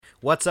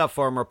What's up,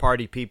 former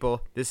party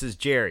people? This is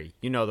Jerry,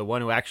 you know, the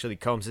one who actually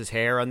combs his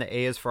hair on the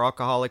A is for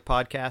Alcoholic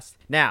podcast.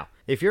 Now,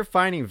 if you're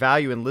finding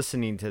value in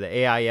listening to the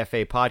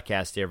AIFA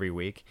podcast every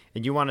week,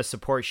 and you want to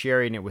support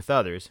sharing it with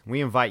others, we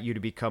invite you to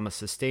become a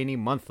sustaining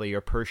monthly or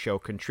per show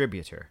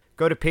contributor.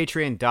 Go to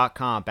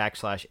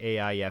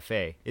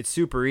patreon.com/AIFA. It's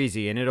super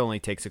easy and it only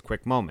takes a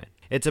quick moment.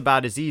 It's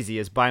about as easy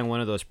as buying one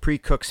of those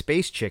pre-cooked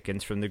space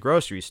chickens from the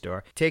grocery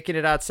store, taking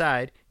it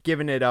outside,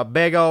 giving it a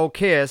big old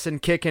kiss,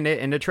 and kicking it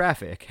into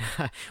traffic.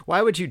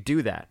 Why would you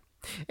do that?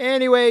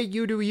 Anyway,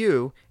 you do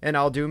you, and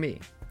I'll do me.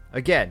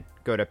 Again,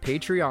 go to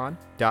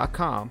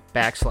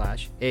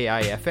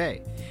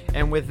patreon.com/AIFA.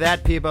 And with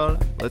that, people,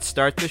 let's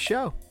start the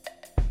show.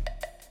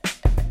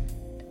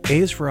 A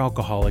is for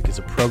Alcoholic is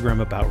a program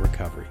about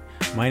recovery.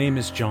 My name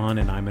is John,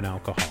 and I'm an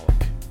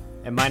alcoholic.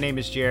 And my name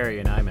is Jerry,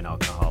 and I'm an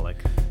alcoholic.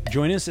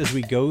 Join us as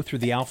we go through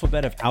the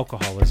alphabet of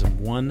alcoholism,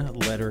 one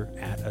letter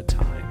at a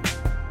time.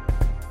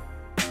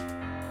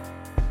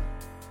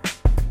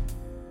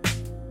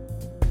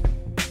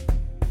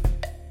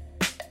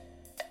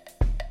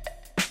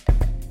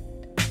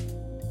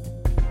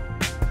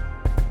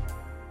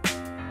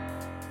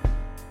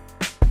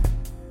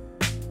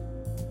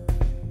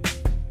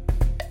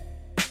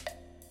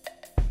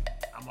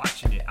 I'm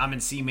watching it. I'm in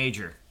C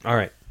major. All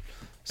right.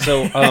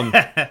 So,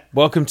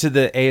 welcome to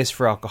the A is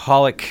for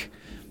Alcoholic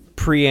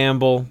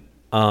preamble.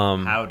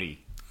 Howdy.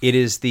 It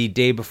is the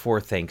day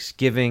before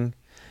Thanksgiving,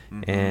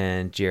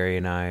 and Jerry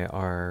and I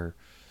are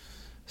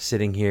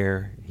sitting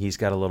here. He's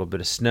got a little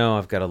bit of snow.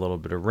 I've got a little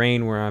bit of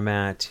rain where I'm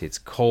at. It's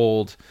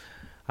cold.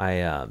 He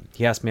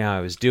asked me how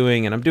I was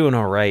doing, and I'm doing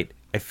all right.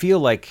 I feel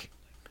like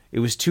it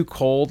was too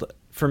cold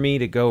for me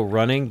to go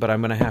running, but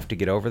I'm going to have to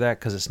get over that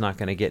because it's not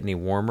going to get any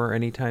warmer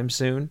anytime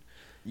soon.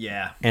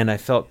 Yeah. And I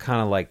felt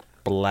kind of like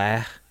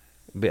blah,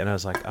 and I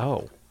was like,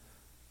 oh,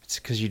 it's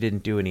because you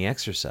didn't do any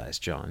exercise,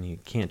 John. You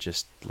can't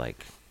just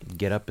like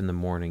get up in the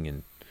morning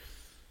and,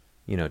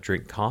 you know,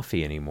 drink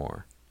coffee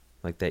anymore.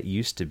 Like that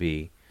used to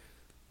be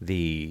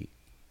the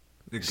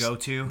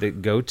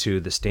go-to,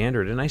 the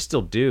standard, and I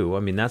still do. I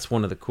mean, that's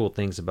one of the cool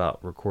things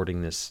about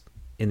recording this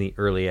in the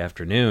early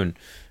afternoon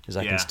is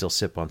I can still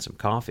sip on some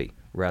coffee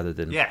rather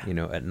than you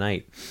know, at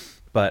night.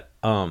 But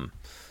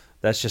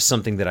that's just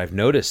something that I've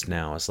noticed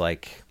now. Is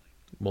like,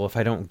 well, if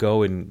I don't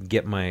go and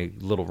get my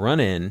little run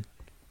in,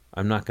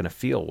 I'm not going to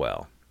feel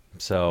well.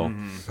 So,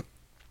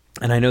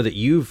 and I know that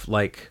you've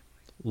like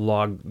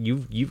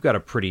you've got a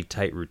pretty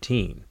tight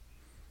routine.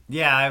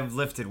 Yeah, I've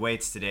lifted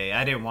weights today.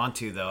 I didn't want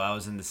to though. I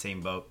was in the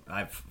same boat.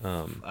 I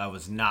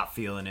was not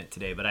feeling it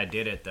today, but I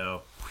did it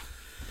though.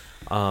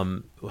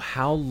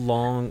 How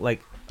long?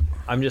 Like,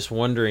 I'm just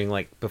wondering,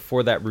 like,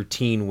 before that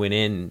routine went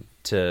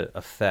into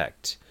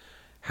effect,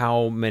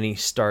 how many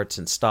starts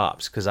and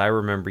stops? Because I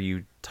remember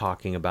you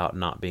talking about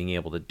not being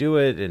able to do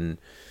it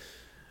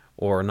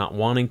or not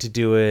wanting to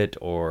do it,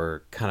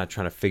 or kind of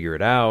trying to figure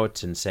it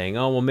out and saying,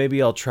 oh, well,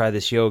 maybe I'll try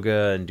this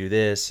yoga and do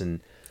this. And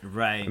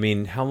right. I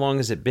mean, how long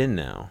has it been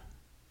now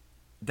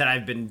that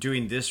I've been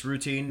doing this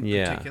routine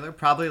in particular?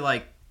 Probably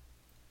like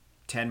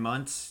 10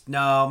 months.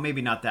 No,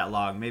 maybe not that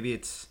long.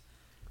 It's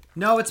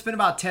been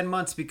about 10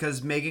 months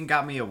because Megan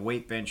got me a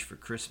weight bench for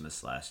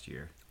Christmas last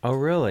year. Oh,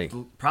 really?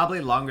 Probably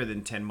longer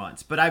than 10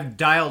 months. But I've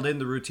dialed in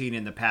the routine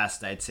in the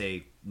past, I'd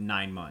say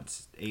 9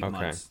 months, 8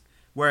 months.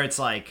 Where it's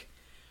like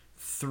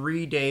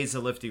 3 days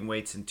of lifting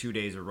weights and 2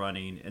 days of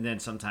running. And then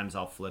sometimes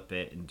I'll flip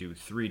it and do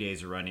 3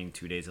 days of running,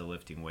 2 days of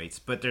lifting weights.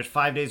 But there's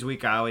 5 days a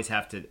week I always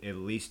have to at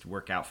least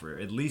work out for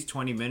at least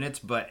 20 minutes.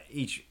 But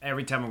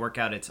every time I work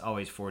out, it's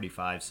always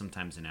 45,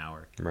 sometimes an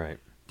hour. Right.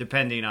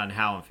 Depending on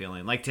how I'm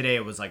feeling. Like today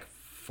it was like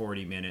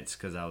 40 minutes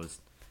because I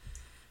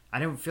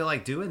didn't feel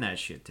like doing that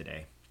shit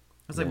today.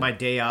 It was like my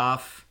day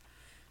off.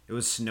 It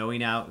was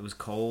snowing out. It was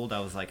cold. I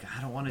was like,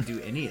 I don't want to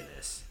do any of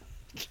this.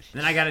 And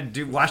then I got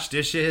to wash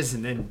dishes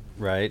and then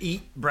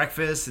eat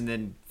breakfast and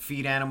then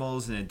feed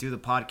animals and then do the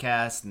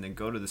podcast and then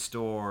go to the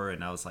store.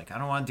 And I was like, I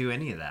don't want to do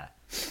any of that.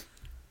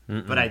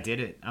 But I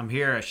did it. I'm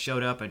here. I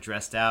showed up. I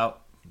dressed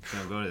out.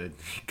 I'm going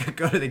to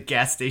go to the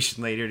gas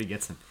station later to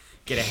get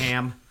a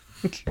ham.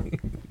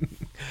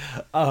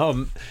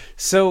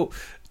 So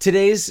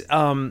today's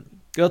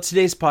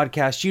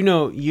podcast, you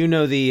know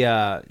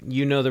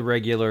the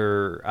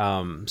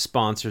regular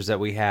sponsors that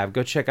we have.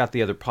 Go check out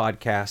the other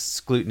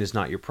podcasts. Gluten is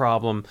not your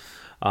problem.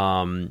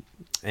 And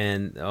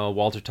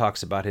Walter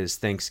talks about his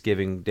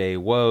Thanksgiving Day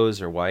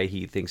woes, or why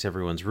he thinks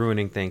everyone's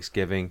ruining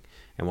Thanksgiving,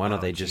 and why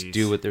don't they just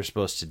do what they're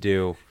supposed to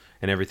do,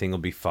 and everything will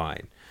be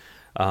fine.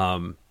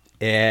 And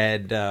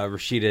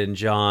Rashida and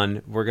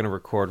John, we're going to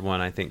record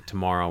one, I think,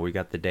 tomorrow. We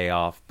got the day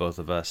off, both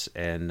of us,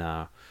 and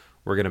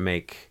we're going to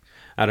make,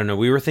 I don't know,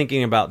 we were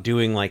thinking about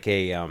doing like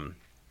a,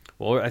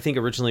 well, I think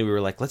originally we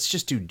were like, let's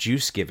just do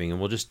juice giving, and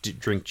we'll just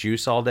drink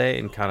juice all day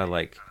and kind of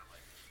like,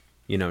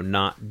 you know,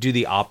 not do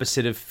the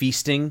opposite of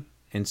feasting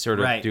and sort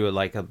of do it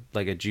like a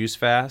juice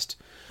fast.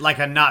 Like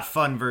a not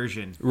fun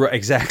version. Right,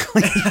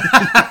 exactly.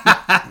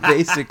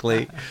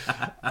 Basically.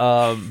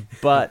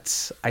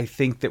 But I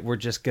think that we're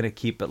just going to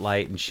keep it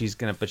light, and she's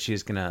going to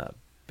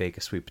bake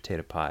a sweet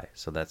potato pie.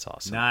 So that's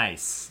awesome.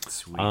 Nice.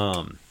 Sweet.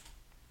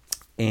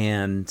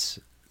 And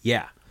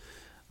yeah,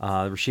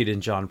 Rashida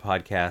and John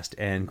podcast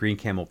and Green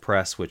Camel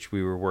Press, which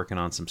we were working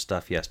on some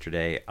stuff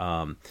yesterday.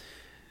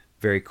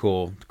 Very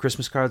cool.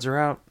 Christmas cards are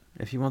out.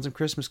 If you want some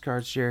Christmas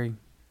cards, Jerry,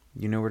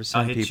 you know where to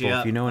send people.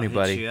 If you know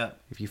anybody,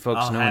 if you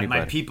folks know anybody,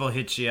 my people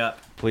hit you up,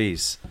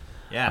 please.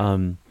 Yeah.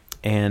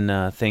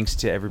 And thanks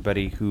to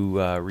everybody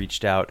who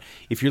reached out.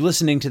 If you're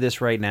listening to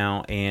this right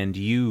now and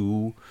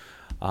you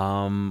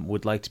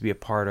would like to be a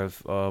part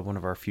of one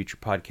of our future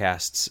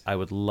podcasts, I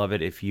would love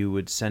it if you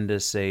would send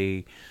us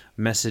a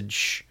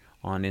message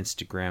on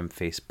Instagram,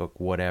 Facebook,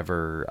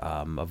 whatever,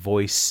 a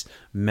voice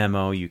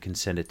memo. You can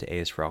send it to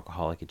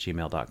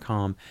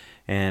asforalcoholic@gmail.com.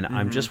 And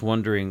I'm just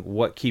wondering,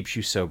 what keeps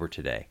you sober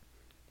today?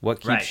 What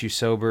keeps you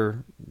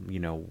sober? You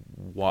know,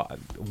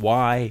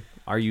 why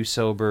are you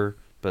sober?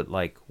 But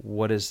like,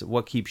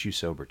 what keeps you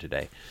sober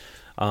today?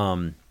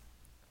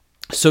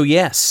 So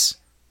yes,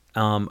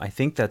 I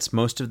think that's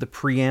most of the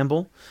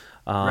preamble.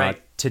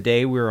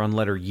 Today we're on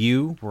letter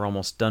U. We're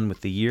almost done with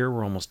the year.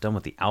 We're almost done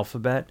with the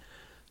alphabet.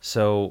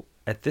 So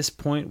at this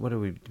point, what have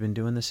we been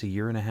doing this a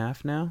year and a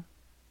half now?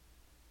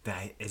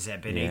 Has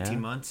that been 18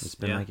 months? It's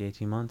been like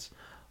 18 months.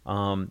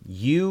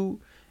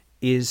 U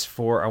is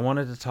for, I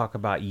wanted to talk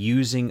about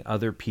using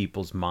other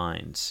people's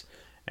minds.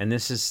 And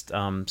this is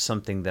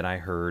something that I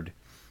heard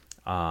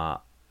a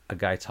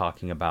guy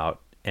talking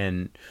about.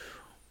 And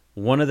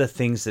one of the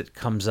things that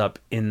comes up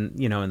in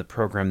the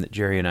program that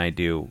Jerry and I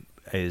do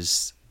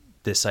is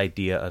this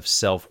idea of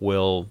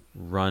self-will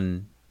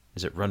run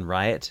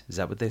riot? Is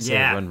that what they say?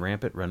 Yeah. Run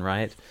rampant, run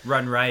riot?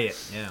 Run riot,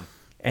 yeah.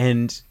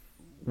 And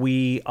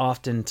we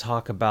often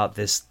talk about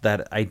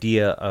that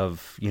idea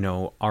of,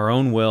 our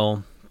own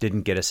will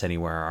didn't get us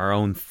anywhere. Our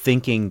own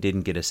thinking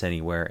didn't get us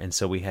anywhere. And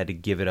so we had to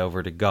give it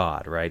over to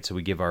God, right? So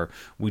we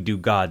do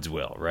God's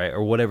will, right?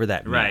 Or whatever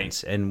that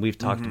means. Right. And we've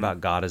talked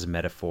about God as a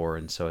metaphor.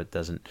 And so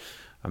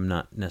I'm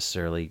not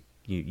necessarily,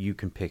 you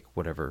can pick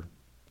whatever,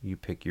 you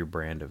pick your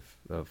brand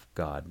of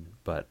God.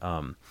 But,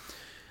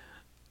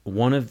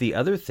 one of the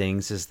other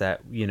things is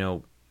that,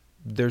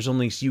 there's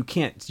only, you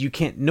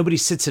can't, nobody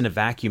sits in a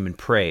vacuum and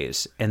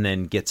prays and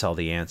then gets all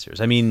the answers.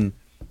 I mean,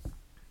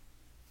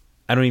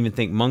 I don't even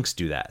think monks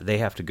do that. They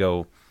have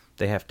to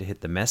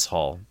hit the mess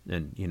hall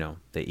and,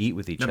 they eat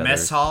with each other. The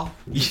mess hall?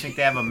 You think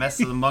they have a mess?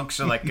 So the monks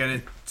are like, going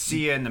to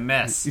see you in the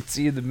mess.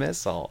 See you in the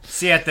mess hall.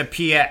 See you at the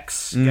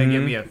PX. Gonna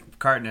give me a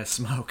carton of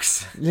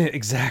smokes. Yeah,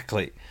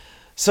 exactly.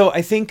 So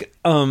I think,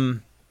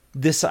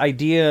 this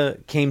idea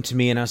came to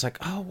me and I was like,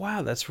 oh,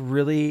 wow, that's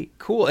really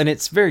cool. And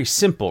it's very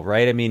simple,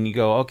 right? I mean, you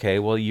go, okay,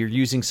 well, you're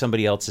using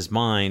somebody else's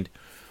mind.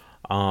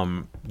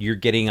 You're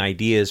getting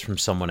ideas from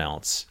someone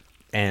else.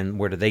 And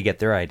where do they get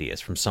their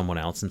ideas? From someone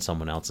else and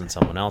someone else and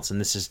someone else.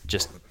 And this is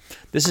just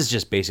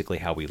basically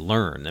how we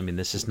learn. I mean,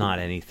 this is not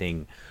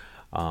anything,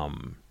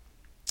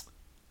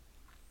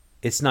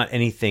 it's not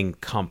anything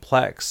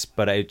complex,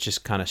 but it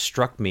just kind of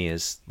struck me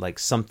as like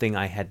something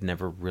I had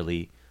never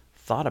really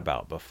thought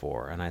about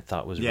before, and I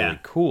thought was really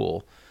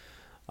cool,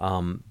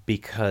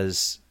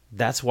 because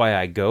that's why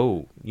I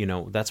go.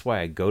 That's why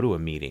I go to a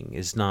meeting.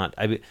 Is not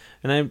and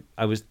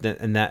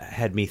that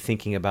had me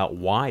thinking about,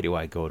 why do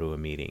I go to a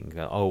meeting?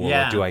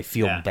 Do I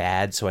feel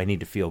bad, so I need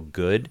to feel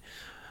good?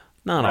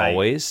 Not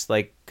always,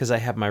 like, because I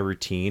have my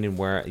routine and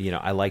where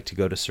I like to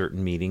go to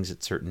certain meetings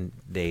at certain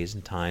days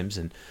and times,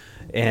 and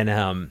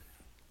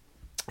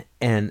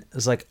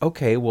it's like,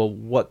 okay, well,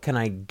 what can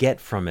I get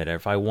from it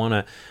if I want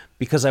to?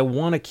 Because I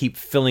want to keep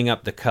filling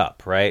up the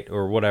cup, right?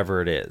 Or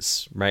whatever it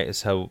is, right?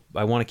 So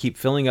I want to keep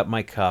filling up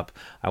my cup.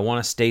 I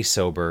want to stay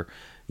sober,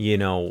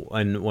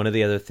 and one of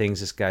the other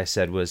things this guy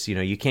said was,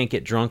 you can't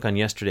get drunk on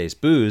yesterday's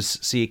booze,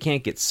 so you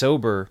can't get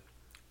sober,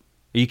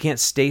 you can't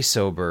stay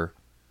sober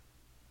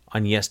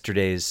on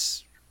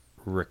yesterday's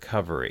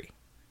recovery.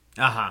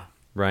 Uh-huh.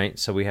 Right?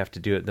 So we have to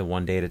do it the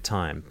one day at a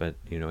time, but,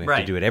 we have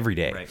to do it every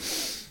day. Right.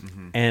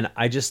 Mm-hmm. And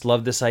I just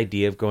love this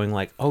idea of going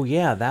like, oh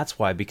yeah, that's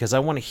why, because I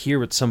want to hear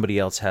what somebody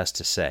else has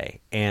to say.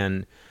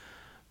 And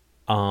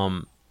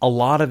a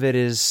lot of it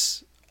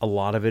is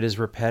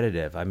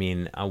repetitive. I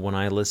mean, when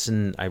I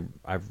listen,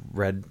 I've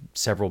read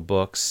several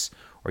books,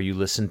 or you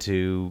listen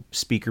to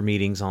speaker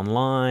meetings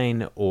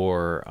online,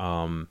 or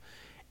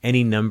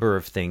any number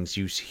of things.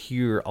 You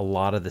hear a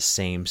lot of the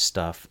same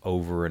stuff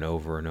over and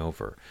over and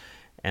over.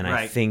 And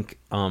I think,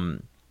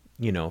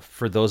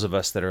 for those of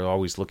us that are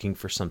always looking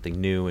for something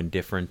new and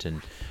different,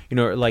 and,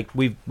 like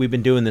we've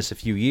been doing this a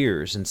few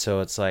years. And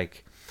so it's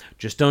like,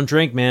 just don't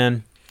drink,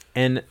 man.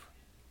 And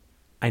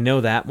I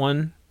know that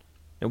one,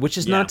 which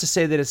is not to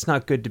say that it's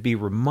not good to be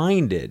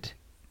reminded,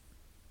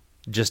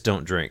 just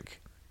don't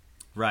drink.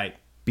 Right.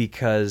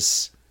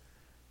 Because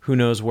who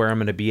knows where I'm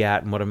going to be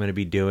at and what I'm going to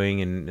be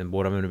doing and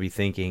what I'm going to be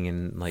thinking.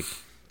 And like,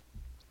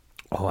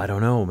 oh, I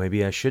don't know,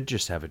 maybe I should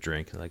just have a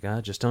drink. Like,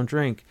 just don't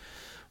drink.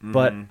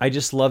 But I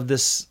just love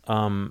this.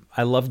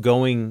 I love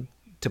going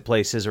to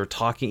places or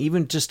talking,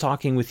 even just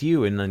talking with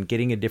you, and then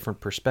getting a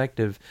different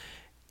perspective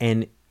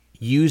and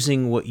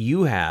using what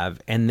you have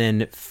and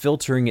then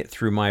filtering it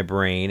through my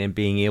brain and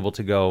being able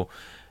to go,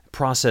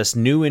 process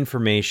new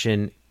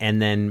information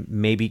and then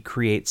maybe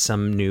create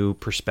some new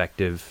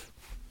perspective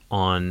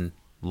on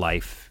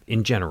life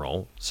in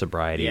general,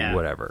 sobriety,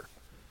 whatever,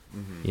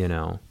 you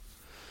know?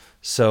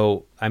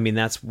 So, I mean,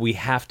 I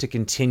have to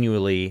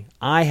continually,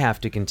 when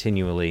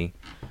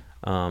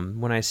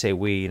I say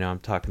we, you know, I'm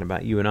talking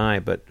about you and I,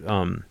 but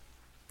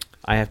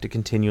I have to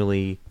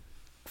continually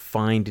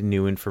find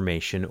new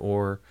information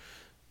or,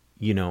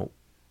 you know,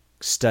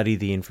 study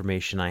the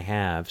information I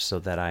have so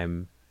that I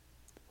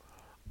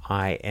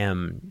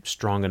am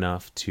strong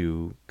enough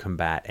to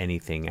combat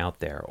anything out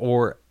there.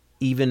 Or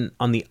even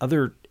on the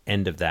other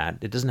end of that,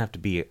 it doesn't have to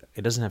be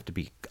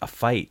a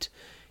fight.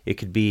 It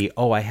could be,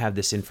 I have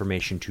this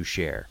information to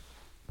share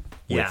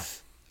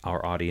with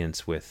our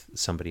audience, with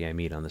somebody I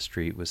meet on the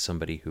street, with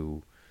somebody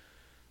who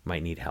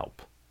might need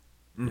help.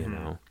 You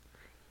know?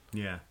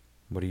 Yeah.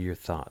 What are your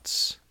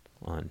thoughts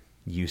on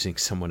using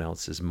someone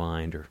else's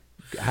mind, or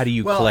how do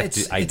you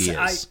collect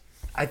ideas?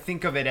 I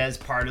think of it as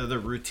part of the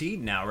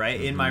routine now, right?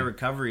 In my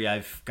recovery,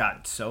 I've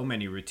got so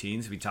many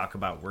routines. We talk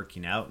about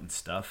working out and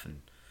stuff,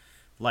 and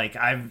like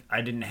I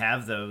didn't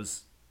have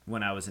those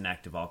when I was in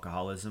active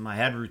alcoholism. I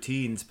had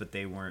routines, but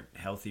they weren't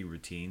healthy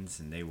routines,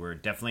 and they were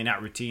definitely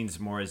not routines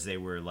more as they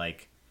were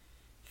like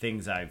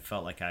things I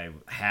felt like I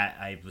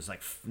was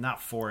like,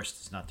 not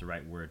forced, it's not the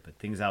right word, but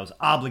things I was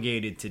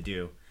obligated to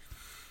do.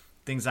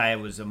 Things I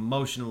was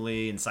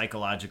emotionally and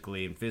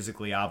psychologically and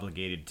physically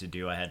obligated to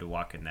do. I had to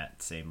walk in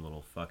that same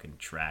little fucking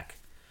track.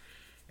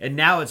 And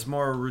now it's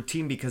more a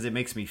routine because it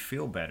makes me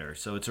feel better.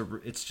 So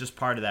it's just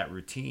part of that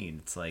routine.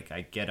 It's like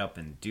I get up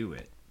and do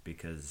it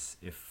because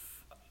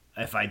if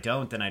I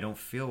don't, then I don't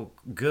feel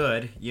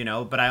good, you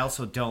know. But I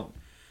also don't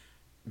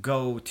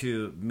go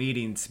to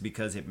meetings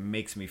because it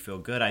makes me feel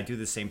good. I do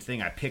the same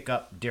thing. I pick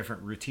up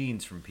different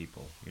routines from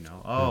people, you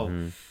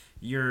know.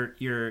 You're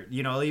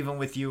you know, even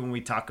with you when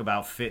we talk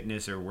about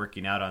fitness or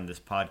working out on this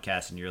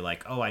podcast, and you're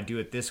like, I do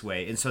it this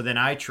way, and so then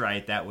I try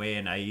it that way,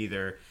 and I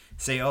either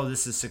say,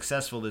 this is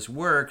successful, this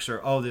works,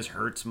 or this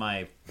hurts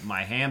my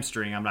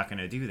hamstring, I'm not going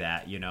to do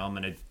that, you know. I'm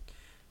going to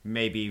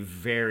maybe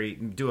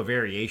do a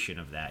variation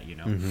of that, you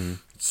know.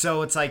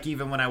 So it's like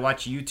even when I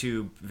watch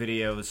YouTube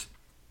videos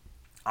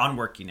on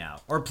working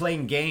out or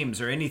playing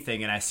games or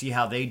anything, and I see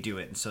how they do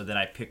it, and so then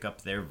I pick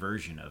up their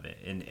version of it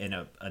and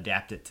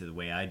adapt it to the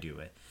way I do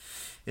it.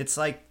 It's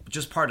like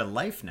just part of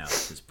life now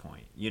at this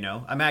point, you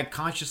know? I mean, I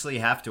consciously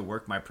have to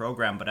work my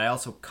program, but I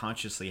also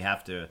consciously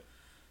have to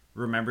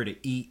remember to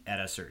eat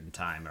at a certain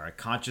time, or I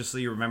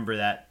consciously remember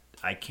that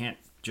I can't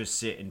just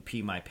sit and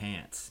pee my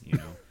pants, you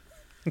know?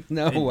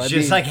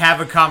 Like have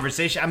a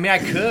conversation. I mean,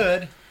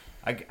 I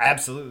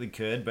absolutely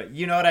could, but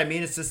you know what I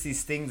mean? It's just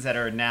these things that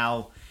are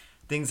now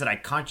things that I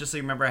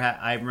consciously remember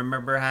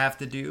I have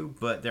to do,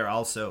 but they're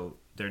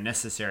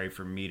necessary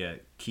for me to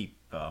keep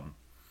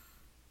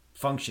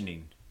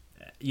functioning.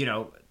 You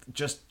know,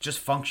 just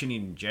functioning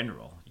in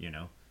general, you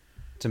know,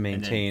 to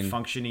maintain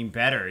functioning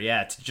better.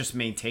 Yeah, to just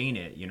maintain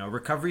it. You know,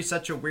 recovery is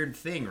such a weird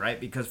thing, right?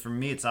 Because for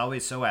me, it's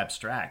always so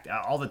abstract.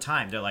 All the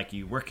time, they're like,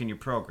 you work in your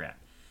program.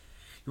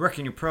 You work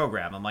in your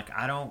program. I'm like,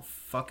 I don't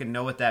fucking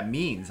know what that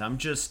means. I'm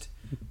just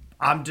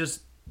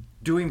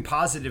doing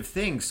positive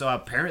things. So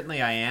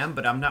apparently I am,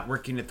 but I'm not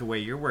working it the way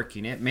you're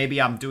working it.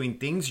 Maybe I'm doing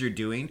things you're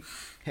doing,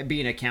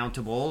 being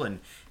accountable and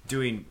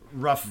doing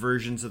rough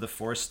versions of the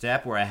 4th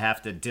step where I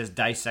have to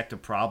dissect a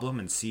problem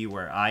and see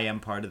where I am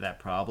part of that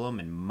problem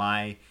and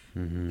my,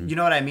 you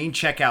know what I mean?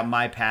 Check out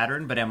my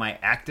pattern, but am I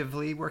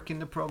actively working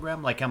the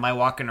program? Like, am I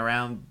walking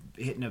around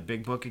hitting a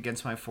big book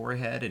against my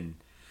forehead? And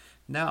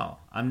no,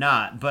 I'm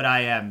not, but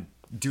I am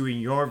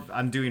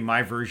I'm doing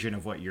my version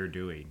of what you're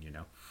doing, you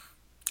know?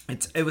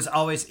 It was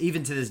always,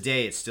 even to this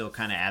day, it's still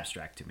kind of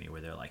abstract to me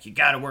where they're like, you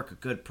got to work a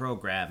good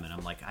program. And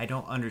I'm like, I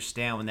don't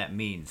understand what that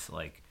means.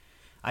 Like,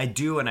 I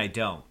do and I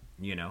don't,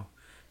 you know?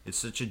 It's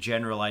such a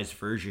generalized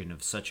version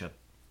of such a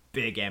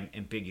big,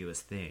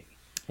 ambiguous thing.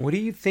 What do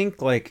you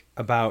think, like,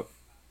 about...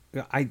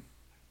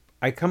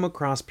 I come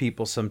across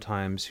people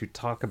sometimes who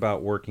talk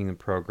about working the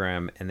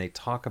program, and they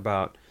talk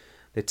about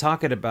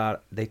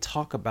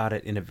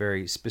it in a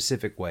very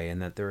specific way,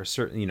 and that there are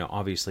certain, you know,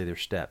 obviously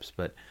there's steps,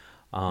 but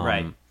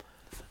right.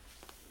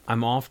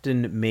 I'm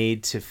often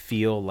made to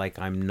feel like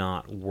I'm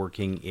not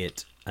working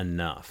it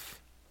enough,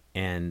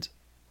 and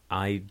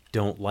I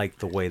don't like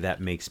the way that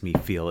makes me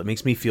feel. It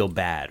makes me feel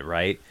bad,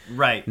 right?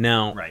 Right.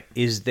 Now, right.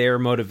 Is there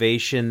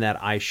motivation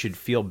that I should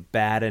feel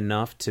bad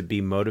enough to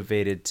be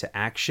motivated to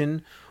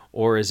action?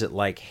 Or is it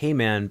like, hey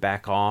man,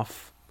 back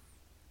off,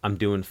 I'm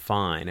doing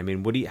fine? I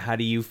mean, how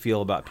do you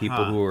feel about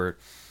people who are,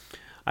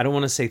 I don't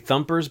want to say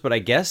thumpers, but I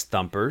guess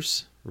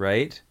thumpers,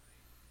 right?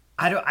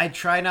 I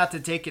try not to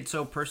take it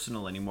so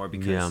personal anymore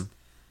because,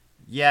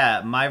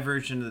 my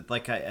version,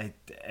 like I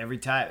every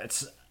time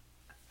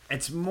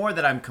it's more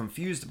that I'm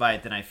confused by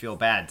it than I feel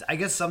bad. I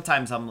guess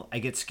sometimes I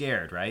get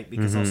scared, right?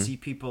 Because I'll see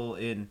people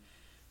in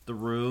the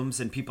rooms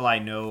and people I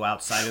know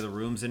outside of the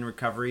rooms in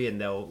recovery, and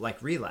they'll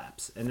like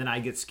relapse, and then I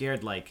get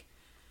scared, like,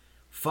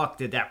 fuck,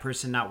 did that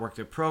person not work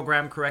their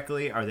program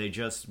correctly? Are they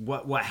just,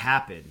 what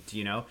happened,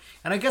 you know?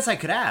 And I guess I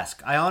could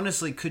ask. I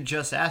honestly could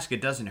just ask. It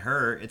doesn't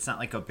hurt. It's not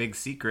like a big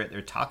secret.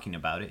 They're talking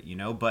about it, you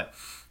know? But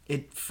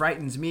it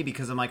frightens me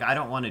because I'm like, I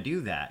don't want to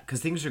do that.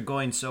 Because things are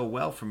going so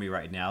well for me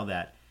right now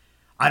that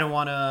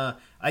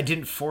I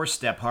didn't force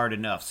step hard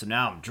enough, so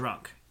now I'm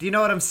drunk. Do you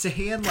know what I'm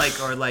saying?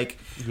 Or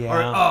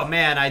oh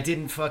man, I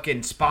didn't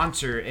fucking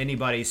sponsor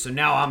anybody, so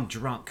now I'm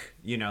drunk,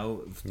 you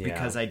know,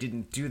 because I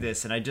didn't do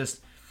this. And I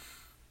just,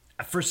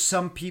 for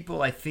some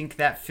people, I think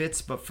that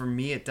fits, but for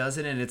me, it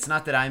doesn't. And it's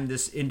not that I'm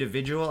this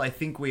individual. I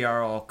think we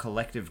are all a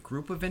collective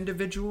group of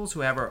individuals who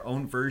have our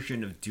own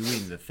version of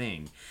doing the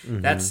thing. Mm-hmm.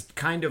 That's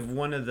kind of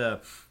one of the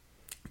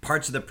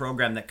parts of the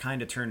program that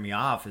kind of turned me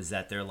off, is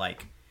that they're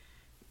like,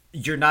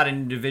 you're not an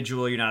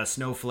individual, you're not a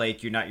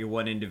snowflake, you're not your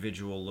one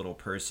individual little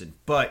person,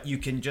 but you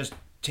can just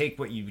take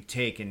what you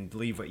take and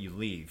leave what you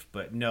leave.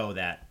 But know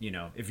that, you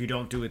know, if you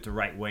don't do it the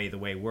right way, the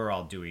way we're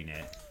all doing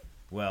it,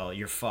 well,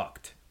 you're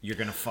fucked. You're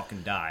gonna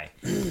fucking die.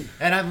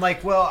 And I'm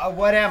like, well,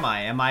 what am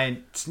I? Am I a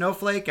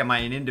snowflake? Am I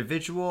an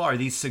individual? Are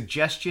these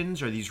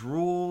suggestions? Are these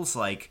rules?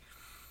 Like,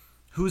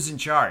 who's in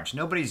charge?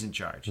 Nobody's in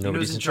charge.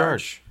 Nobody's in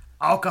charge.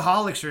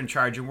 Alcoholics are in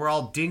charge, and we're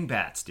all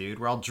dingbats, dude.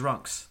 We're all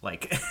drunks.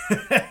 Like,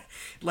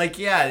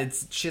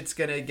 shit's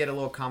gonna get a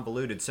little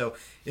convoluted. So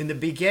in the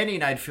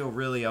beginning, I'd feel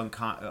really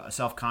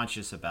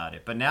self-conscious about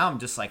it, but now I'm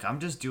just like, I'm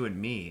just doing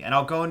me, and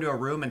I'll go into a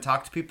room and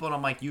talk to people, and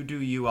I'm like, you do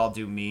you, I'll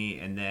do me,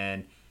 and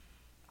then,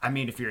 I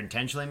mean, if you're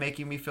intentionally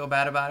making me feel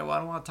bad about it, well, I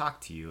don't want to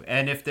talk to you.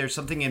 And if there's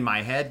something in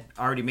my head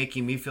already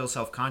making me feel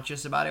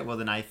self-conscious about it, well,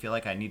 then I feel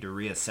like I need to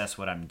reassess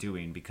what I'm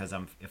doing, because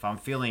if I'm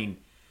feeling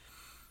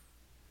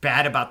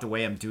bad about the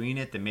way I'm doing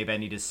it, then maybe I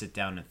need to sit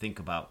down and think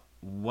about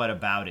what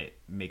about it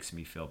makes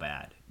me feel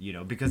bad, you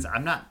know, because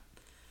I'm not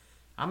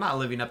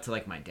living up to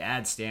like my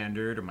dad's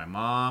standard or my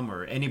mom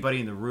or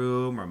anybody in the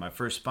room or my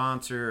first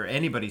sponsor or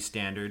anybody's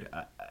standard.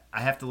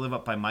 I have to live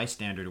up by my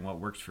standard and what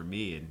works for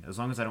me. And as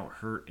long as I don't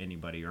hurt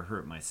anybody or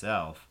hurt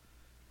myself,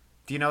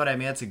 do you know what I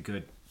mean? That's a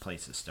good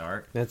place to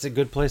start. That's a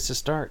good place to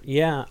start.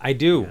 Yeah, I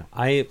do.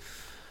 Yeah.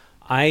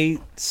 I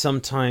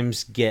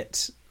sometimes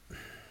get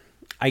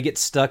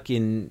stuck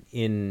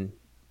in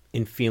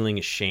feeling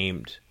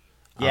ashamed.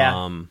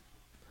 Yeah.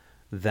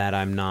 That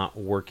I'm not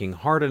working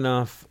hard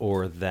enough,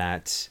 or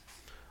that,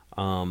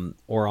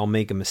 or I'll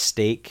make a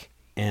mistake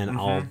and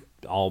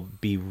I'll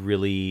be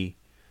really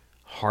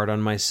hard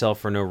on myself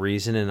for no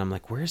reason. And I'm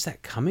like, where's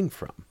that coming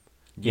from?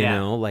 You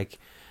know, like,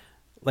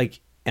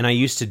 and I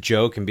used to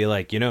joke and be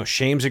like, you know,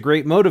 shame's a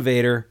great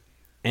motivator.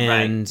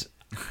 And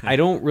I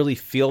don't really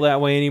feel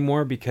that way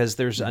anymore, because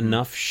there's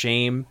enough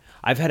shame.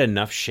 I've had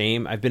enough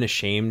shame. I've been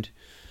ashamed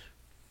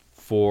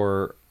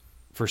for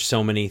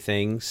so many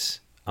things.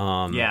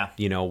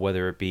 You know,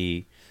 whether it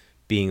be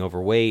being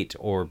overweight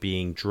or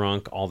being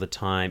drunk all the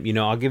time. You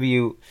know, I'll give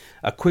you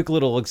a quick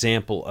little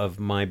example of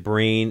my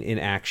brain in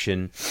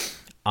action.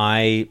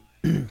 I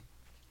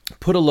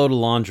put a load of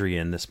laundry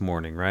in this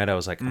morning, right? I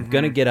was like, I'm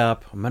going to get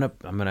up. I'm going to,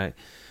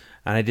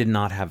 and I did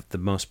not have the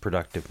most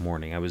productive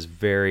morning. I was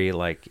very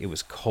like, it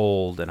was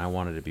cold and I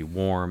wanted to be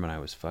warm, and I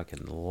was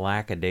fucking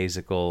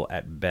lackadaisical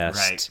at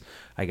best. Right.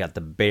 I got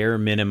the bare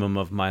minimum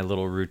of my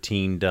little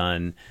routine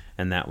done,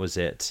 and that was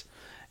it.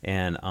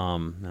 And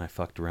I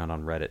fucked around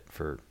on Reddit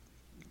for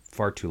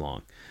far too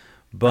long.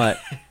 But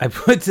I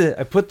put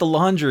the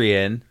laundry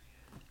in,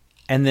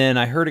 and then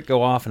I heard it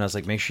go off, and I was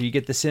like, make sure you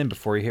get this in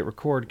before you hit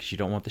record, because you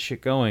don't want the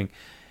shit going.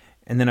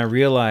 And then I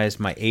realized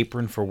my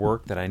apron for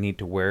work that I need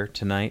to wear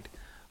tonight,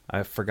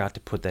 I forgot to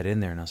put that in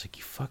there. And I was like,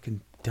 you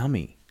fucking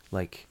dummy.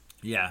 Like,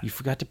 you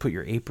forgot to put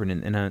your apron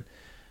in.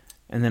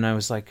 And then I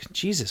was like,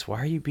 Jesus, why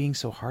are you being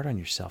so hard on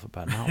yourself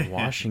about not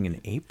washing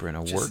an apron,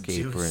 a work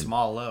apron? Just do a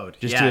small load.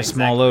 Just do a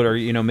small load, or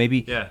you know,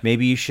 maybe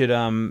you should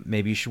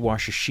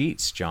wash your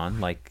sheets, John.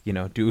 Like, you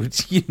know,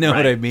 dude, you know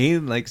what I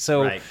mean? Like,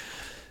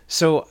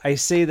 so I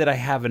say that I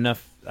have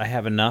enough.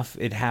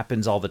 It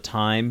happens all the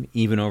time,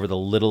 even over the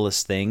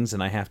littlest things,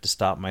 and I have to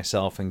stop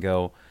myself and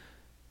go,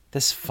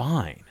 that's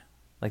fine.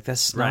 Like,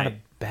 that's not a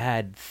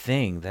bad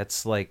thing.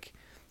 That's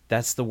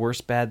the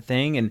worst bad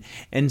thing.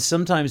 And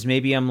sometimes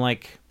maybe I'm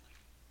like,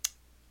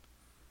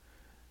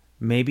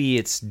 maybe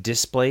it's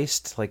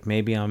displaced. Like,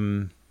 maybe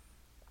I'm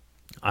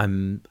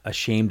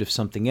ashamed of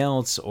something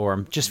else, or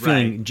I'm just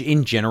feeling,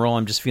 in general,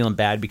 I'm just feeling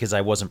bad because I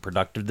wasn't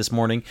productive this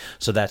morning.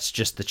 So that's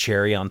just the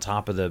cherry on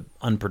top of the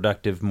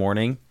unproductive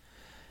morning,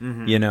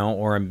 you know,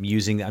 or I'm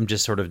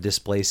just sort of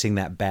displacing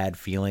that bad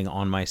feeling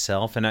on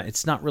myself, and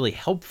it's not really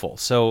helpful.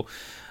 So,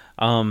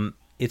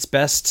 it's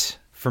best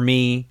for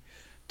me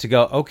to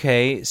go,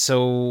 okay,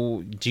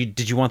 so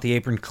did you want the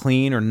apron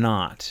clean or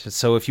not?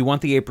 So if you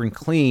want the apron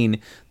clean,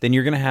 then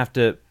you're going to have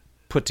to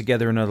put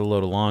together another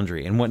load of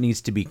laundry. And what needs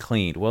to be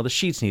cleaned? Well, the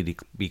sheets need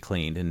to be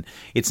cleaned. And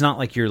it's not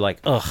like you're like,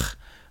 ugh,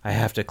 I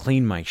have to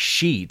clean my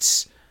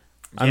sheets.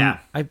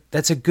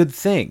 That's a good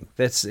thing.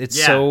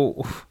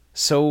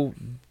 So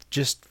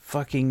just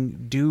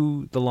fucking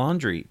do the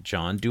laundry,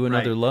 John. Do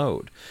another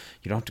load.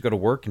 You don't have to go to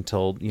work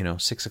until,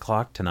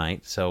 6:00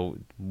 tonight. So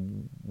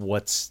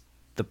what's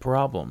the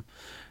problem?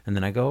 And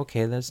then I go,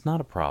 okay, that's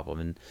not a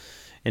problem.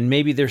 And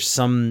maybe there's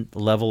some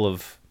level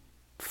of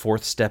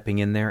fourth stepping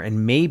in there,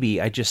 and maybe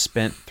I just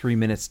spent 3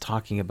 minutes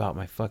talking about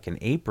my fucking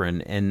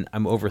apron and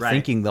I'm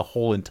overthinking the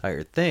whole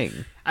entire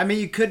thing. I mean,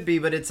 you could be,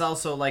 but it's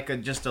also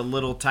like just a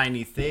little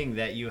tiny thing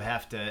that you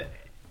have to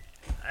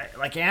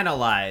like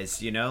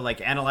analyze,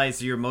 like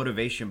analyze your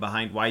motivation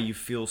behind why you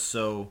feel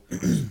so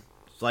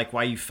like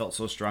why you felt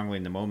so strongly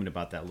in the moment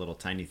about that little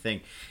tiny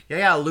thing.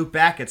 Yeah, loop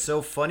back. It's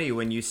so funny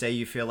when you say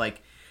you feel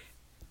like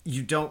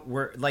you don't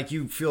work, like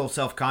you feel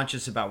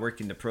self-conscious about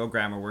working the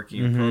program or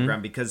working your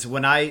program, because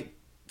when I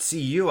see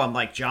you, I'm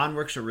like, John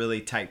works a really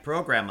tight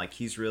program, like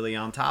he's really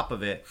on top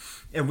of it.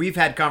 And we've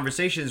had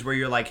conversations where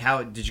you're like,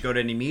 how did you go to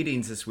any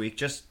meetings this week,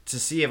 just to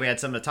see if we had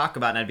something to talk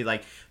about? And I'd be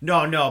like,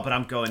 no, but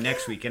I'm going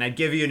next week. And I'd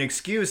give you an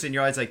excuse, and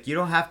you're always like, you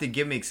don't have to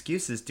give me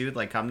excuses, dude,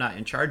 like I'm not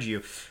in charge of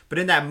you. But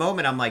in that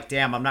moment, I'm like,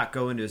 damn, I'm not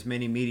going to as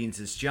many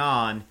meetings as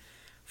John.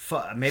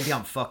 Maybe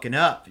I'm fucking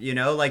up,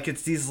 like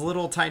it's these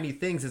little tiny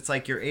things. It's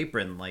like your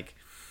apron, like,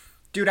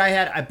 dude,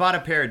 I bought a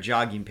pair of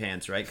jogging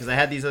pants, right? Because I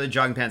had these other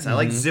jogging pants. I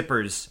like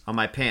zippers on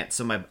my pants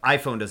so my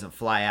iPhone doesn't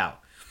fly out.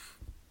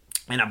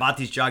 And I bought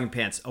these jogging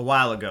pants a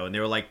while ago, and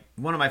they were like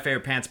one of my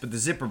favorite pants, but the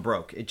zipper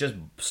broke. It just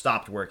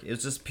stopped working. It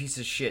was just a piece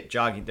of shit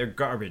jogging. They're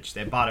garbage.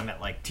 They bought them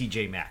at like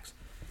TJ Maxx.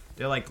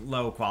 They're like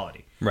low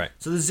quality. Right.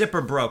 So the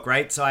zipper broke,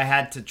 right? So I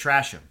had to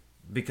trash them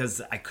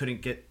because I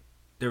couldn't get,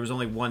 there was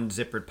only one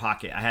zippered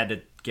pocket. I had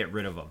to get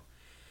rid of them.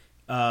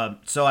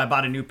 So I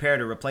bought a new pair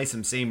to replace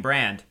them, same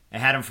brand. I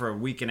had them for a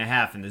week and a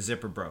half, and the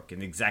zipper broke in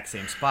the exact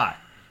same spot,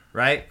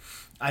 right?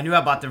 I knew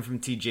I bought them from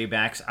TJ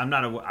Maxx. I'm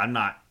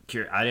not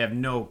curious. I have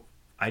no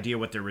idea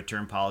what their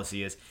return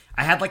policy is.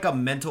 I had like a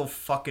mental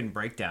fucking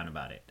breakdown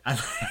about it.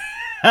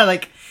 I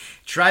like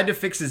tried to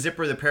fix the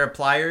zipper with a pair of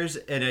pliers,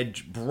 and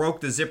it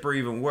broke the zipper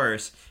even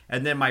worse.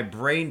 And then my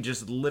brain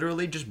just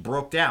literally just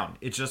broke down.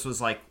 It just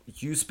was like,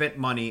 you spent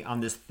money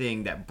on this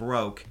thing that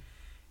broke,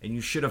 and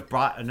you should have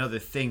bought another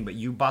thing, but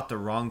you bought the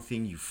wrong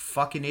thing, you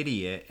fucking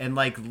idiot. And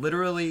like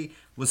literally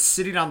was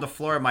sitting on the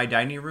floor of my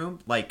dining room,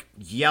 like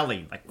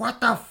yelling, like,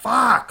 what the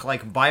fuck?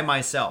 Like by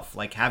myself,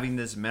 like having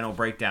this mental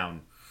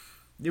breakdown.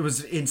 It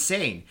was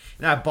insane.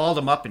 And I balled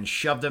them up and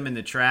shoved them in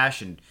the trash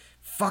and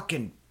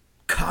fucking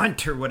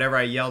cunt or whatever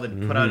I yelled,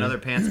 and put on other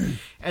pants.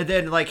 And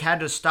then like had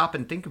to stop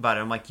and think about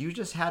it. I'm like, you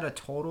just had a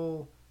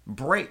total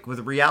break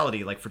with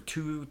reality, like for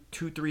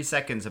 3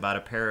 seconds, about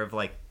a pair of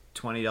like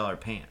 $20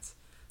 pants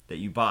that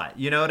you bought.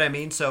 You know what I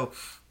mean? So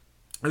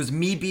it was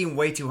me being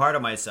way too hard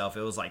on myself.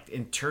 It was like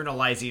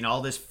internalizing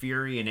all this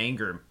fury and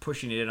anger and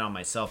pushing it in on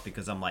myself,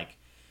 because I'm like,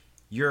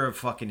 you're a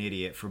fucking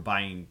idiot for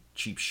buying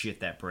cheap shit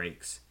that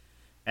breaks.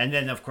 And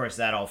then, of course,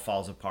 that all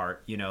falls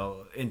apart,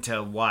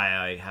 into why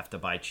I have to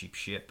buy cheap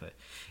shit. But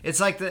it's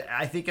like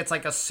I think it's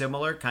like a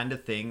similar kind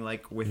of thing,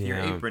 like with your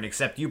apron,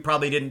 except you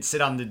probably didn't sit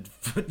on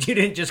you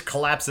didn't just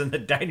collapse on the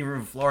dining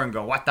room floor and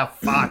go, what the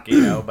fuck,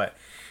 But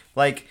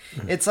like,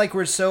 it's like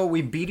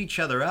we beat each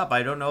other up.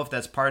 I don't know if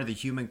that's part of the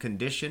human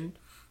condition,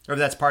 or if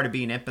that's part of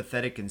being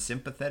empathetic and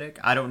sympathetic.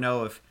 I don't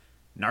know if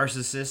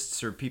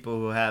narcissists or people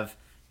who have,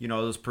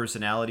 those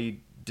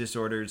personality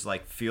disorders,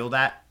 like feel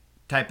that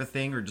type of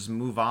thing or just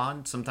move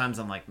on. Sometimes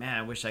I'm like, man,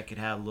 I wish I could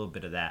have a little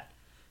bit of that.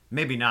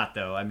 Maybe not,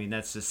 though. I mean,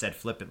 that's just said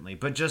flippantly.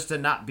 But just to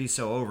not be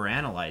so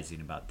over-analyzing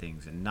about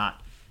things and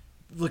not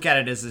look at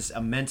it as this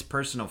immense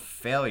personal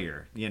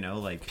failure,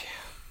 like...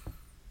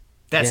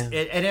 That's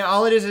it, and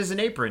all it is an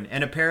apron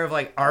and a pair of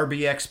like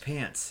RBX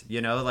pants,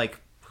 like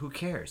who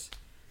cares?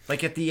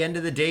 Like at the end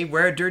of the day,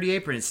 wear a dirty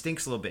apron. It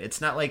stinks a little bit.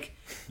 It's not like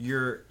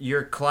your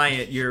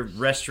client, your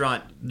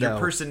restaurant, your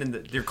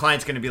person your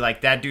client's going to be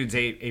like, that dude's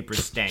apron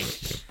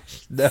stank.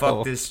 No.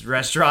 Fuck this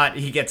restaurant.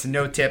 He gets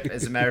no tip.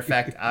 As a matter of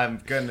fact,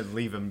 I'm going to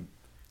leave him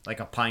like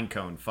a pine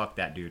cone. Fuck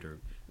that dude. Or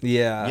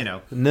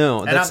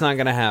no, that's not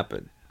going to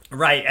happen.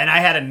 Right. And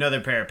I had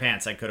another pair of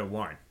pants I could have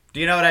worn. Do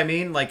you know what I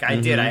mean? Like I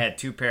did. I had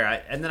 2 pair.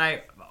 And then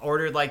I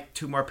ordered like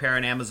 2 more pair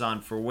on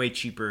Amazon for way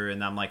cheaper.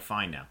 And I'm like,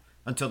 fine now.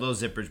 Until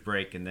those zippers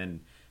break. And then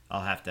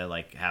I'll have to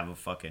like have a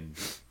fucking,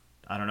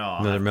 I don't know.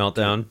 Another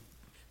meltdown.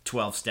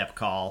 12-step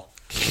call.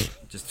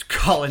 Just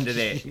call into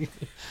the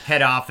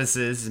head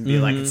offices and be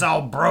like, it's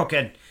all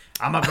broken.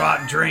 I'm going to go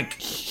out and drink.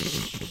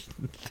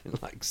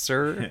 Like,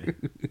 sir?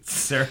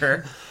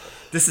 Sir?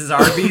 This is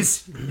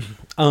Arby's?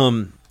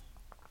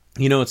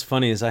 What's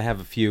funny is I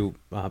have a few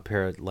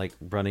pair of like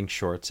running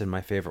shorts, and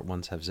my favorite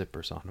ones have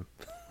zippers on them.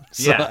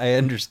 So yeah. I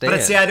understand.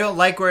 But see, I don't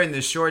like wearing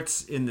the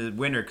shorts in the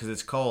winter because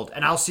it's cold.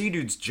 And I'll see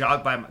dudes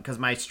jog by, because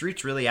my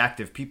street's really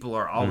active. People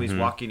are always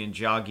walking and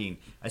jogging.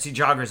 I see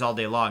joggers all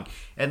day long.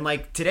 And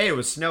like today it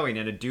was snowing,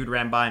 and a dude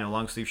ran by in a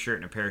long sleeve shirt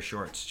and a pair of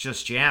shorts,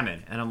 just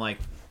jamming. And I'm like,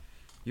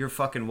 you're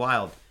fucking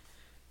wild.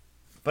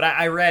 But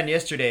I ran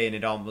yesterday, and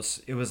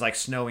it was like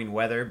snowing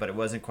weather, but it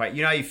wasn't quite.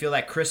 You know how you feel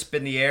that crisp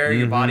in the air,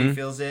 your body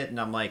feels it, and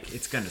I'm like,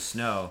 it's going to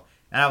snow.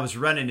 And I was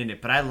running in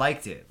it, but I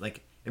liked it.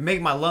 Like, it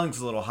made my lungs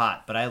a little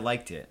hot, but I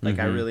liked it. Like,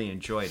 I really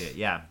enjoyed it,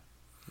 yeah.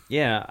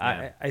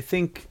 Yeah, I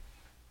think,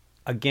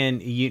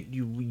 again,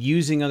 you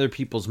using other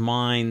people's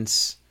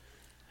minds,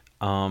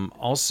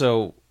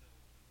 also,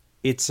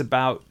 it's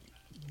about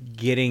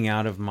getting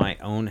out of my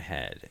own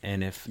head.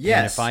 And if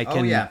I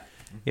can,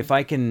 if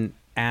I can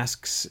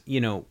ask,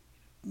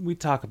 we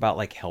talk about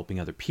like helping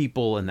other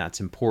people, and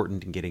that's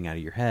important and getting out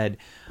of your head.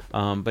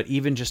 But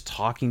even just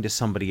talking to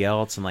somebody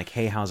else and like,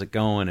 hey, how's it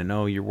going? And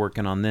oh, you're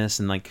working on this,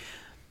 and like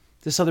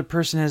this other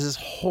person has this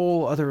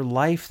whole other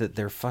life that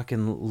they're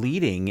fucking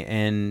leading,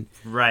 and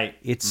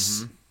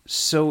it's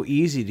so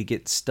easy to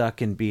get stuck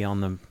and be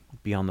on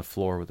the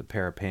floor with a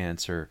pair of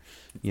pants, or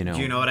Do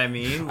you know what I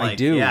mean? Like, I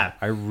do. Yeah.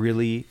 I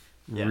really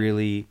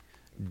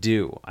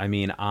do. I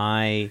mean,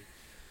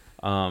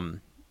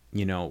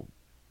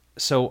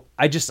 so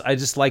I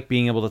just like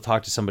being able to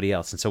talk to somebody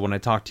else. And so when I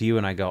talk to you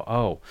and I go,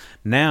 oh,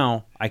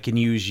 now I can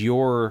use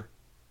your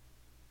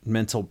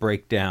mental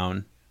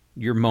breakdown,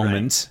 your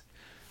moments. Right.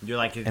 You're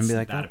like, it's be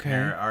like, not okay, a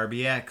pair of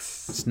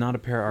RBX. It's not a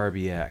pair of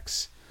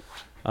RBX.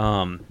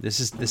 This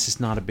is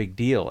not a big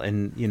deal.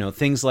 And,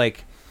 things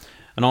like,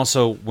 and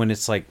also when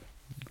it's like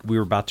we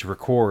were about to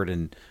record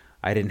and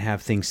I didn't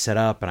have things set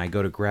up, and I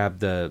go to grab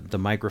the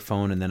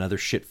microphone, and then other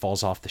shit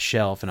falls off the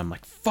shelf, and I'm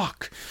like,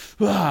 fuck,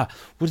 what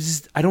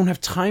is this? I don't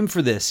have time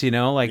for this,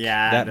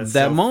 that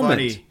so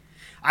moment. Funny.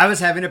 I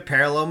was having a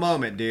parallel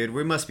moment, dude.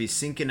 We must be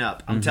syncing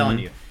up. I'm telling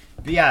you.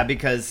 But yeah,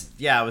 because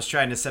I was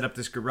trying to set up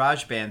this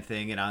GarageBand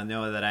thing, and I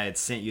know that I had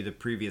sent you the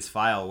previous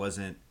file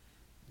wasn't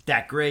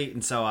that great,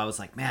 and so I was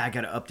like, man, I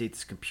got to update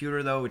this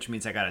computer though, which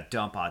means I got to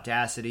dump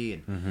Audacity,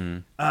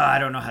 and I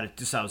don't know how to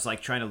do. So I was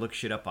like trying to look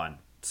shit up on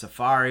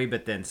Safari,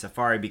 but then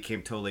Safari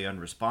became totally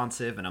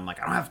unresponsive, and I'm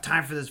like, I don't have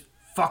time for this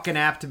fucking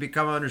app to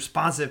become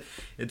unresponsive.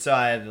 And so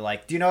I had to,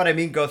 like, do you know what I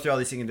mean? Go through all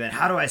these things, and then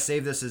how do I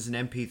save this as an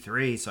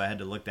MP3? So I had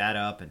to look that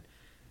up, and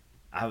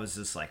I was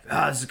just like,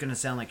 this is gonna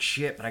sound like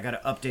shit, but I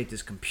gotta update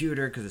this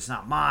computer because it's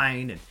not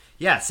mine. And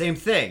yeah, same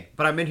thing,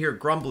 but I'm in here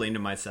grumbling to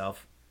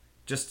myself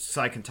just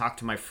so I can talk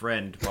to my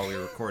friend while we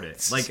record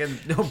it. Like,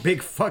 no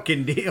big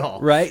fucking deal.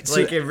 Right?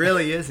 Like, it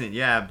really isn't,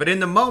 yeah. But in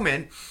the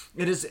moment,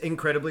 it is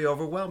incredibly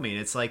overwhelming.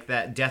 It's like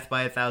that death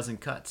by 1,000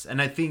 cuts.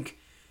 And I think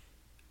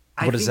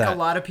a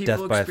lot of people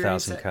death by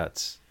experience 1,000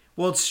 cuts.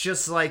 Well, it's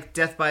just like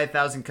death by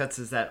 1,000 cuts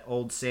is that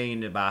old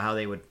saying about how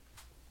they would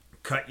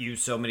cut you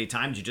so many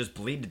times you just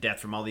bleed to death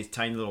from all these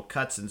tiny little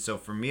cuts. And so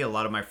for me, a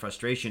lot of my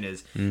frustration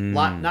is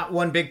not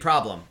one big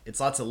problem. It's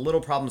lots of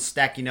little problems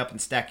stacking up and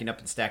stacking up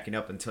and stacking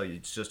up until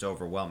it's just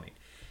overwhelming.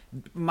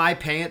 My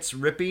pants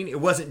ripping, it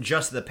wasn't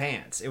just the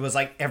pants. It was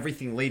like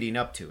everything leading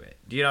up to it.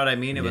 Do you know what I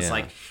mean? It was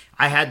like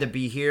I had to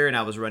be here and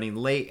I was running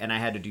late and I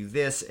had to do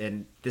this,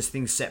 and this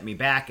thing set me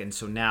back. And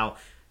so now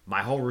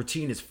my whole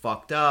routine is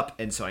fucked up,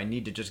 and so I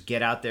need to just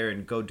get out there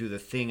and go do the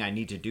thing I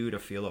need to do to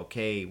feel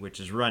okay, which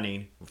is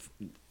running,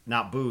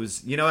 not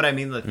booze. You know what I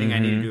mean? The thing I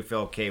need to do to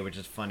feel okay, which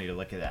is funny to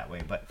look at that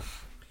way. But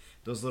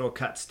those little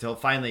cuts till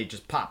finally it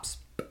just pops,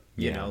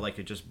 you know, like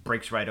it just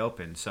breaks right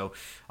open. So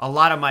a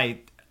lot of my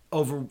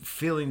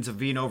feelings of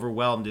being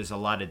overwhelmed is a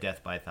lot of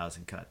death by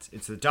 1,000 cuts.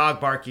 It's the dog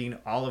barking,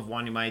 Olive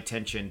wanting my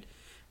attention,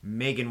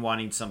 Megan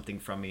wanting something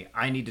from me.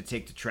 I need to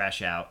take the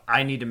trash out.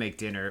 I need to make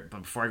dinner.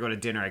 But before I go to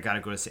dinner, I got to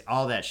go to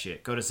all that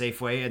shit. Go to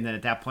Safeway. And then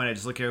at that point, I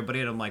just look at everybody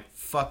and I'm like,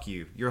 fuck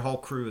you. Your whole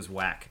crew is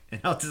whack.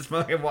 And I'll just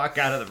fucking walk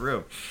out of the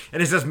room.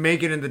 And it's just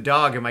Megan and the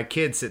dog and my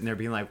kids sitting there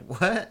being like,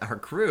 what? Our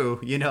crew?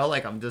 You know,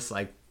 like I'm just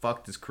like,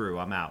 fuck this crew.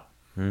 I'm out.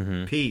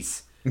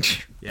 Peace.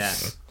 Yeah.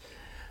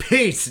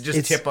 Peace.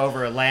 Just tip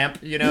over a lamp,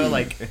 you know,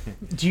 like.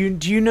 Do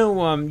you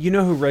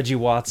know who Reggie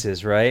Watts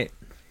is, right?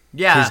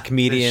 Yeah, his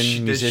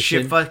comedian,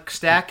 musician, the Shitfuck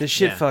Stack. The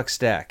Shitfuck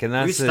Stack, and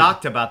we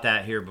talked about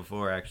that here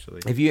before,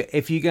 actually.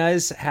 If you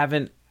guys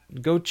haven't,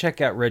 go check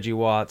out Reggie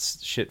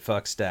Watts'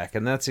 Shitfuck Stack,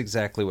 and that's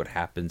exactly what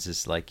happens.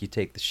 Is like you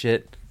take the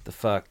shit, the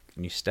fuck,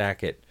 and you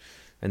stack it,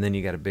 and then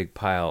you got a big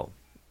pile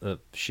of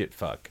shit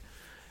fuck.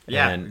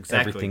 Yeah, and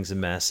exactly. Everything's a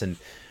mess. And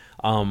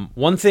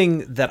one thing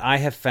that I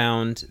have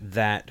found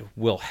that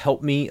will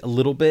help me a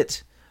little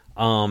bit.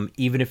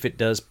 Even if it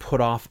does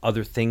put off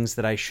other things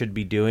that I should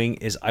be doing,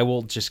 is I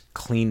will just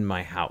clean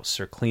my house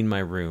or clean my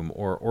room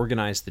or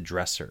organize the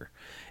dresser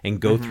and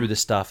go through the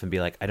stuff and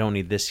be like, I don't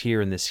need this here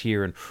and this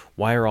here, and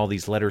why are all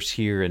these letters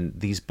here and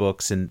these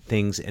books and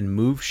things, and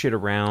move shit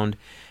around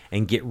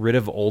and get rid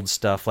of old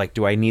stuff. Like,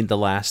 do I need the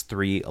last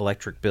 3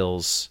 electric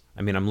bills?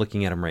 I mean, I'm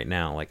looking at them right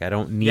now. Like, I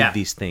don't need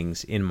these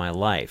things in my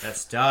life.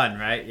 That's done,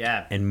 right?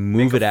 Yeah. And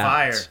move it out.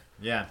 Fire.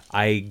 Yeah.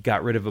 I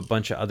got rid of a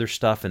bunch of other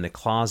stuff in the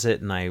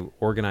closet, and I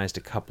organized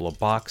a couple of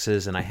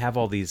boxes, and I have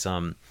all these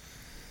old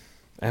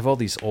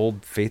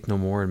Faith No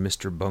More and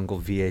Mr.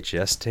 Bungle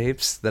VHS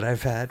tapes that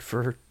I've had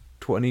for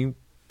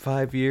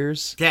 25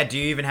 years. Yeah, do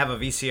you even have a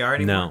VCR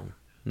anymore?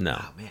 No.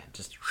 Oh man,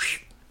 just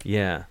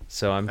yeah.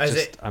 So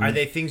are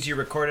they things you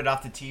recorded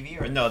off the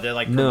TV, or no? They're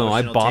like no.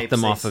 I bought tapes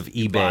them off of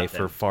eBay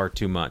for far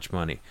too much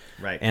money.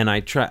 Right. And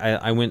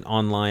I went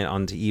online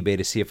onto eBay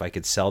to see if I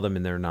could sell them,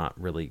 and they're not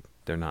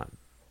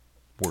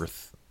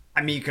worth.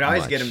 I mean, you could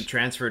always get them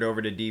transferred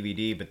over to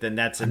DVD, but then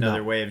that's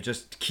another way of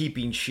just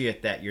keeping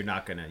shit that you're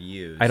not going to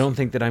use. I don't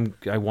think that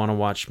I want to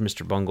watch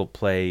Mr. Bungle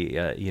play,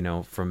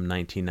 from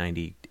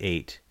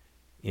 1998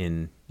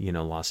 in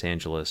Los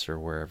Angeles or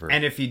wherever.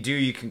 And if you do,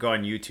 you can go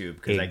on YouTube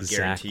because Exactly.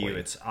 I guarantee you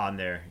it's on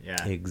there.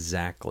 Yeah.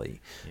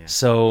 Exactly. Yeah.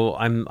 So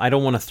I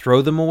don't want to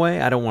throw them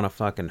away. I don't want to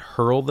fucking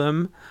hurl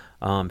them.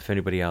 If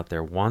anybody out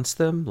there wants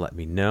them, let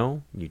me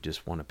know. You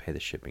just want to pay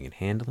the shipping and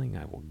handling,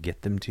 I will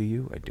get them to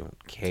you. I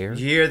don't care.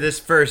 You hear this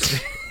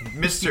first,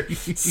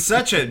 Mr.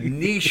 Such a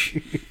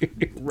niche,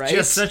 Right?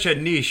 just such a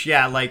niche.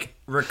 Yeah, like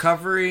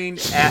recovering,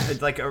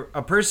 like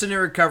a person in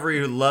recovery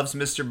who loves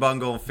Mr.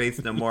 Bungle and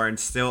Faith No More and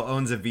still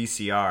owns a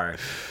VCR.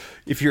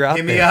 If you're out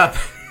Hit there, me up.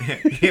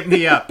 Hit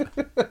me up.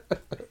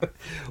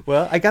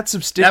 well, I got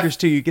some stickers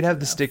too. You can have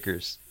the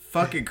stickers.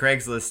 Fucking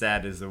Craigslist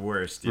ad is the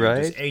worst, dude.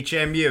 Right? Just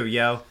HMU,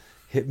 yo.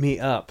 Hit me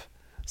up.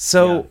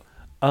 So,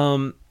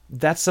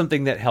 that's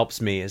something that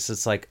helps me. Is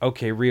it's like,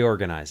 okay,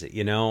 reorganize it,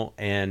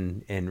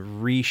 and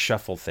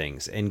reshuffle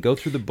things and go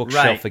through the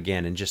bookshelf Right.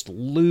 again and just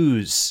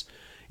lose.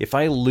 If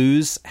I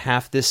lose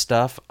half this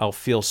stuff, I'll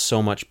feel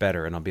so much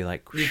better, and I'll be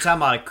like, You're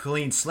talking about a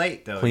clean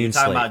slate, though. Clean You're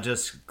talking slate. about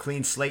just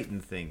clean slating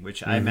thing,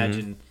 which I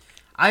imagine.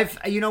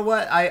 You know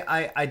what?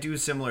 I do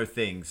similar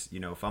things.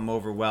 If I'm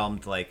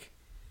overwhelmed, like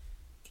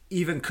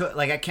even cook,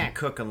 like I can't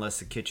cook unless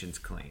the kitchen's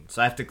clean, so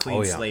I have to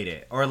clean slate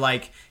it. Or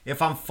like if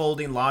I'm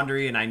folding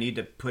laundry and I need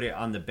to put it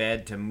on the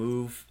bed to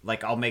move,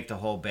 like I'll make the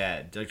whole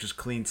bed, like just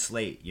clean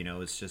slate.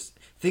 It's just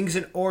things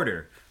in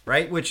order,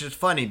 right? Which is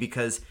funny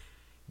because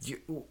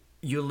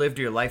you lived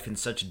your life in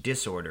such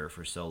disorder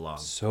for so long.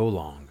 so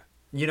long.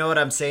 You know what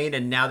I'm saying?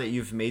 And now that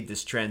you've made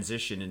this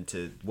transition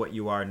into what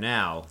you are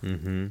now,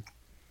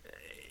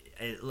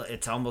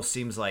 it almost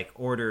seems like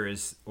order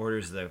is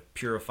the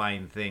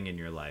purifying thing in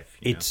your life.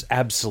 It's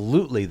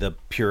absolutely the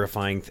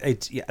purifying.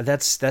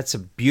 That's a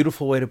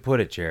beautiful way to put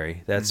it,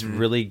 Jerry. That's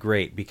really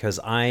great because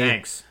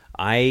Thanks.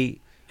 I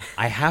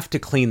have to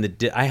clean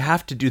I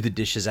have to do the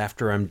dishes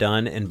after I'm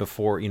done and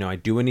before I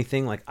do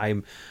anything. Like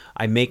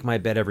I make my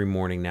bed every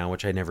morning now,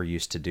 which I never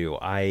used to do.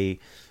 I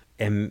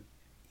am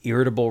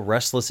irritable,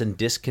 restless, and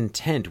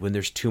discontent when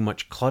there's too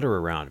much clutter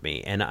around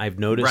me, and I've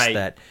noticed Right.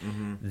 that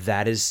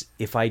that is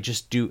if I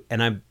just do,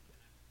 and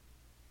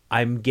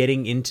I'm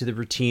getting into the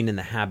routine and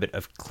the habit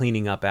of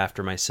cleaning up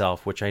after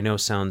myself, which I know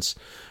sounds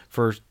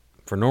for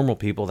normal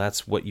people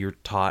that's what you're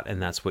taught and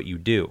that's what you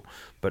do,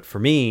 but for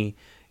me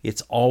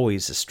it's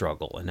always a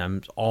struggle, and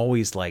I'm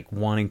always like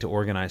wanting to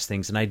organize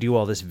things, and I do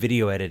all this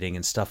video editing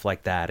and stuff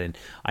like that, and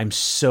I'm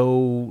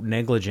so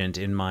negligent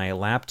in my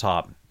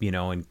laptop,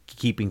 and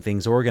keeping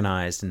things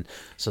organized, and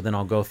so then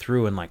I'll go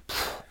through and like,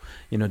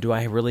 do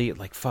I really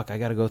like fuck? I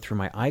got to go through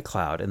my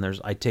iCloud,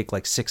 and I take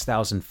like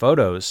 6,000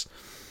 photos.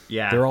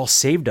 Yeah. They're all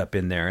saved up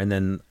in there, and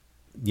then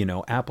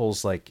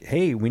Apple's like,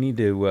 hey, we need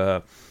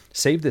to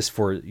save this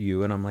for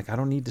you, and I'm like, I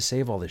don't need to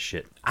save all this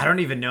shit. I don't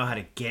even know how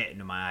to get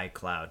into my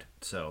iCloud,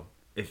 so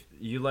if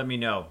you let me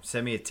know,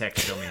 send me a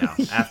text, show me how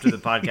after the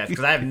podcast,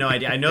 because I have no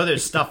idea. I know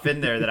there's stuff in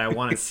there that I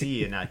want to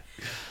see, and I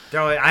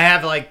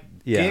have like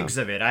gigs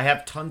of it. I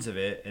have tons of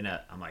it, and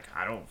I'm like,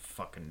 I don't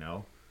fucking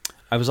know.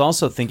 I was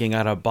also thinking I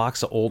had a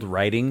box of old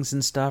writings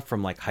and stuff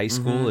from like high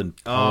school and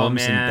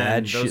poems and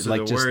bad shit. Those are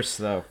like the worst,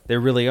 though. They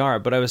really are.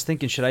 But I was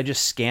thinking, should I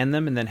just scan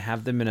them and then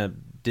have them in a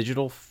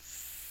digital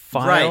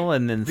file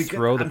and then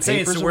throw the I'm papers saying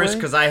it's the worst away?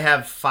 because I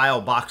have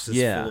file boxes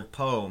Yeah. full of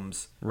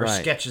poems or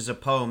Right. sketches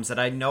of poems that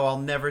I know I'll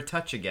never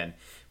touch again.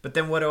 But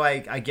then what do I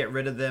get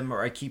rid of them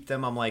or I keep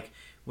them? I'm like,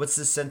 what's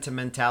the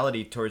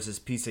sentimentality towards this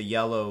piece of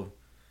yellow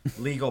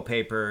legal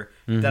paper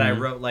that I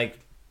wrote like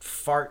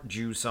fart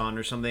juice on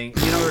or something,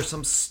 or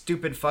some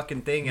stupid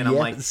fucking thing, and I'm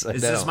like, Yes,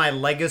 is I this know. my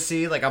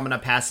legacy? Like I'm gonna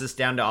pass this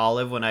down to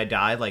Olive when I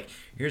die? Like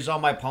here's all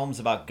my poems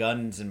about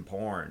guns and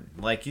porn.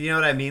 Like you know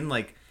what I mean?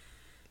 Like,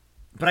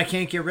 but I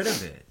can't get rid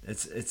of it.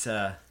 It's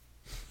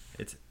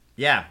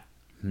yeah.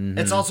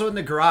 It's also in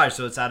the garage,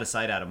 so it's out of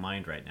sight, out of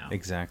mind right now.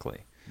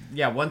 Exactly.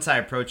 Yeah, once I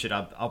approach it,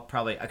 I'll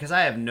probably, because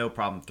I have no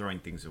problem throwing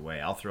things away.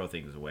 I'll throw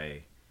things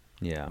away.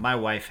 Yeah. My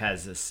wife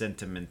has a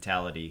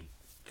sentimentality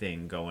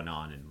thing going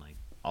on, and like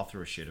I'll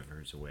throw shit of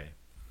hers away.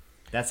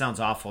 That sounds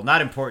awful.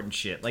 Not important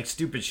shit, like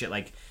stupid shit,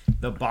 like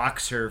the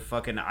box her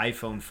fucking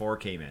iPhone 4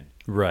 came in.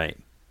 Right.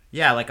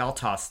 Yeah, like I'll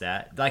toss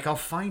that. Like I'll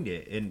find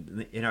it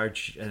in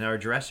our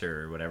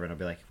dresser or whatever, and I'll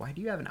be like, "Why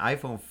do you have an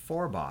iPhone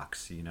 4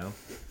 box?"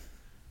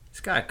 It's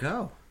gotta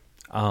go.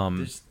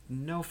 There's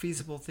no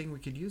feasible thing we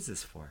could use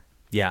this for.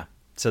 Yeah.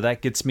 So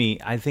that gets me.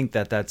 I think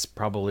that's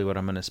probably what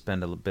I'm going to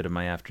spend a little bit of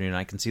my afternoon.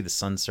 I can see the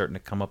sun starting to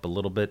come up a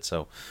little bit,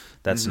 so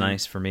that's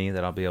nice for me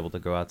that I'll be able to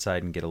go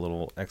outside and get a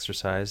little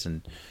exercise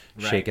and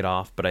shake it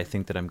off. But I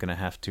think that I'm going to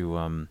have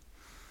to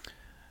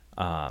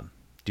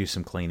do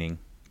some cleaning.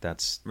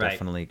 That's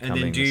definitely and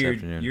coming then do this your,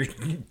 afternoon. your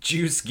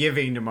juice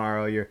giving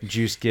tomorrow. Your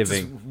Juice just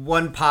giving.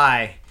 one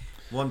pie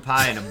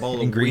and a bowl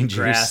And of green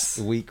wheatgrass. juice,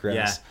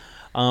 wheatgrass.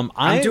 Yeah.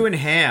 I'm doing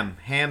ham.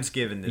 Ham's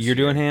given this You're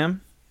year. doing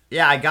ham?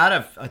 Yeah, I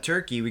got a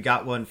turkey. We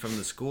got one from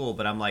the school,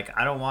 but I'm like,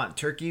 I don't want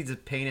turkey's a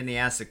pain in the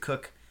ass to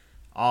cook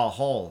all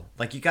whole.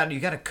 Like you got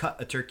to cut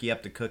a turkey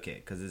up to cook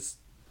it because it's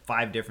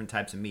 5 different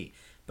types of meat.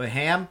 But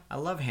ham, I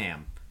love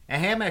ham.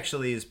 And ham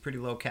actually is pretty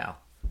low cal.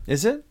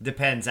 Is it?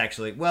 Depends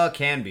actually. Well, it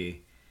can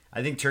be.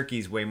 I think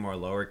turkey's way more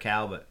lower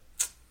cal, but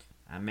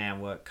Man,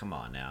 what? Come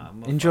on now.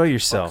 Enjoy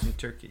yourself. Some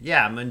turkey.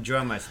 Yeah, I'm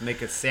enjoying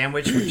make a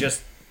sandwich with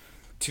just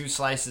 2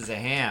 slices of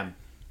ham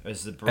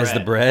as the bread. As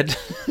the bread?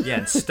 Yeah,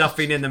 and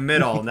stuffing in the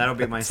middle, and that'll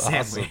be my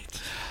sandwich.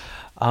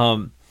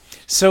 Awesome.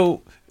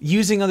 So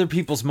using other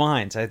people's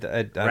minds,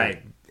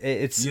 Right.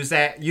 It's use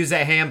that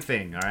ham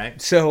thing, all right?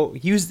 So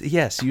use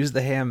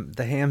the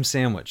ham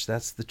sandwich.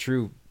 That's the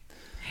true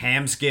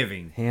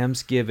Hamsgiving.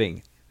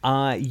 Hamsgiving.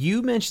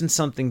 You mentioned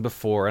something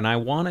before, and I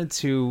wanted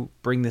to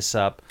bring this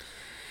up.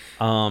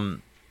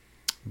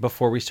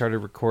 Before we started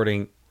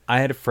recording,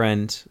 I have a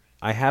friend,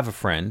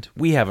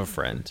 we have a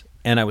friend,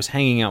 and I was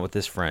hanging out with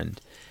this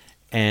friend,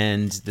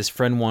 and this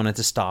friend wanted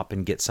to stop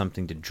and get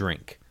something to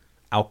drink,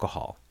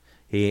 alcohol.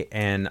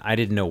 And I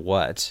didn't know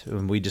what,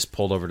 and we just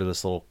pulled over to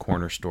this little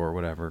corner store,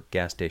 whatever,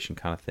 gas station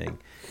kind of thing,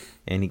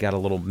 and he got a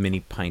little mini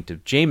pint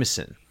of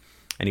Jameson,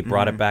 and he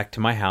brought it back to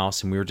my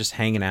house, and we were just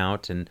hanging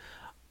out, and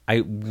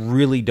I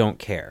really don't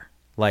care.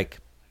 Like,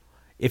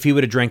 if he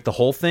would have drank the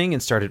whole thing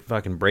and started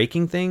fucking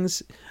breaking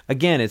things,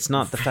 again, it's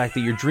not the fact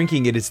that you're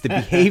drinking it, it's the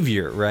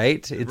behavior,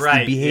 right? It's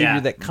the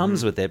behavior that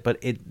comes with it, but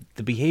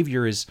the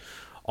behavior is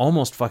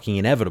almost fucking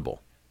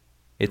inevitable.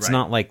 It's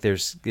not like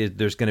there's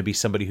going to be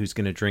somebody who's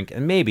going to drink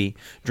and maybe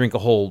drink a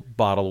whole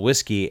bottle of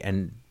whiskey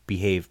and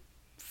behave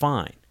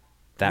fine.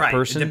 That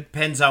person, it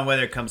depends on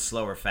whether it comes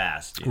slow or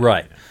fast. You know?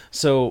 Right.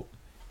 So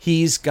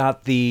he's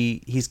got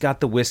the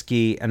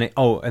whiskey, and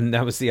and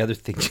that was the other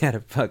thing. He had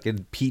a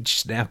fucking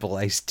peach Snapple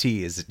iced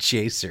tea as a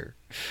chaser.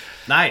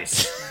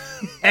 Nice.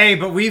 Hey,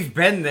 but we've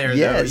been there,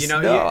 though. You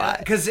know,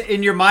 because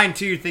in your mind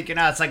too, you're thinking,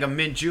 it's like a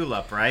mint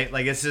julep, right?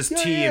 Like it's just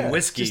tea and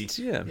whiskey.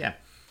 Yeah.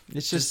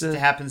 It's just it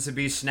happens to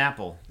be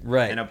Snapple,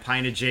 right? And a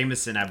pint of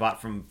Jameson I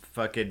bought from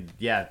fucking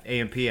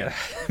A&PM.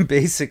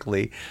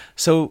 Basically,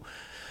 so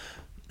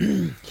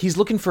he's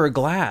looking for a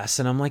glass,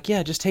 and I'm like,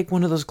 yeah, just take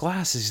one of those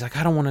glasses. He's like,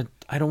 I don't want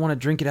to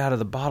drink it out of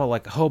the bottle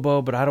like a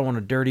hobo, but I don't want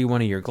to dirty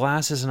one of your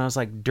glasses. And I was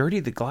like,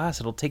 dirty the glass.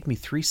 It'll take me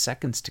 3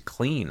 seconds to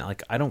clean.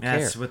 Like, I don't care.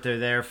 That's what they're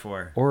there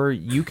for. Or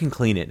you can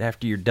clean it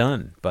after you're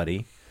done,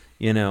 buddy.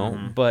 You know,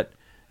 but,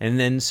 and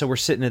then, so we're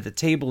sitting at the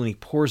table, and he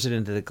pours it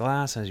into the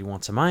glass as you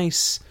want some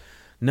ice.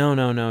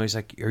 No. He's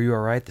like, are you all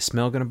right? The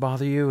smell going to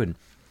bother you?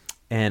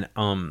 And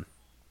I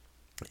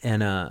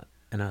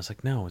was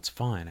like, no, it's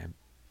fine. I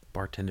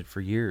bartended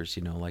for years,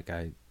 you know, like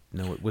I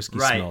know what whiskey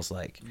smells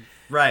like.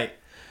 Right.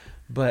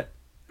 But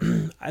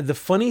the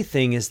funny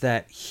thing is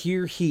that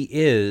here he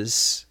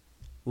is,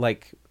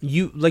 like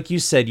you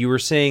said, you were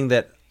saying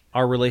that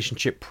our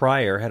relationship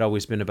prior had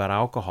always been about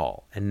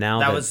alcohol, and now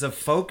that was the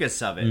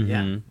focus of it.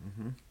 Yeah.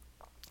 Mm-hmm.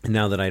 And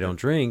now that I don't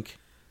drink,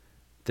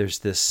 there's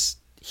this.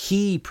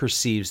 He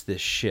perceives this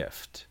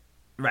shift.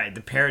 Right,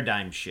 the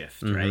paradigm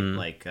shift, right?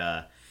 Like,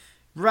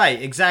 right,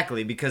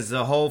 exactly, because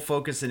the whole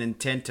focus and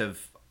intent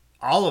of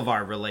all of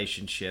our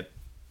relationship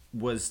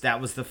was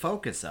the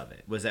focus of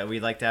it, was that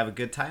we'd like to have a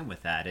good time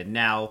with that. And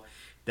now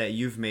that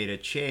you've made a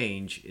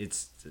change,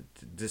 it's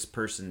this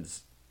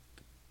person's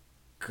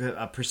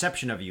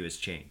perception of you has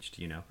changed,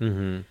 you know?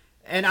 Mm-hmm.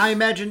 And I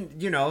imagine,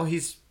 you know,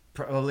 he's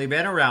probably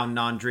been around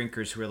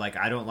non-drinkers who are like,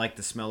 I don't like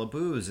the smell of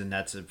booze, and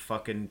that's a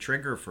fucking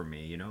trigger for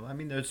me, you know? I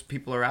mean, those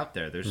people are out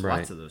there. There's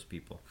lots of those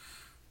people.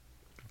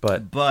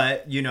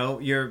 But you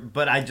know,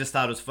 but I just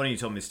thought it was funny you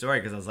told me the story,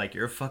 because I was like,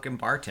 you're a fucking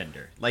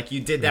bartender. Like,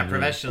 you did that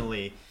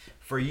professionally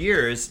for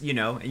years, you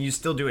know, and you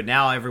still do it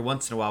now every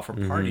once in a while for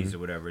parties or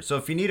whatever. So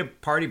if you need a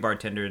party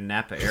bartender in the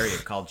Napa area,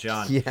 call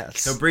John.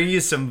 Yes. He'll bring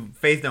you some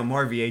Faith No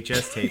More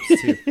VHS tapes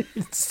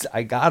too.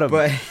 I got him.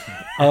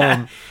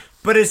 But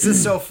but it's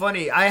just so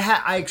funny.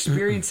 I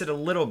experienced it a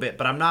little bit,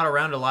 but I'm not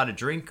around a lot of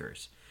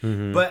drinkers.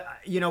 But,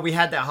 you know, we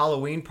had that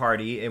Halloween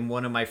party, and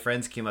one of my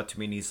friends came up to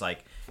me, and he's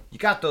like, you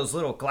got those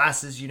little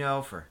glasses, you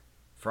know,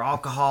 for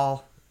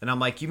alcohol? And I'm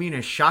like, you mean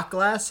a shot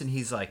glass? And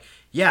he's like,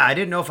 yeah, I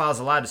didn't know if I was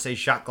allowed to say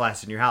shot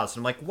glass in your house.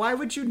 And I'm like, why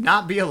would you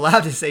not be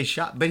allowed to say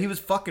shot? But he was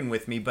fucking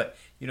with me, but,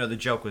 you know, the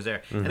joke was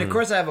there. And, of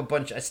course,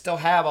 I still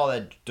have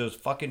all those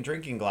fucking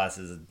drinking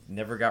glasses.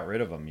 Never got rid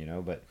of them, you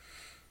know, but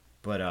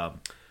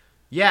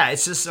yeah,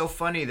 it's just so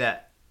funny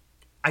that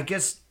I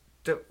guess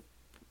the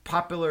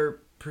popular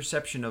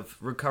perception of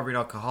recovering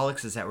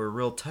alcoholics is that we're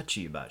real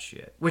touchy about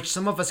shit, which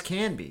some of us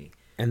can be.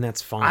 And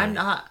that's fine.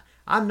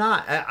 I'm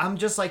not. I'm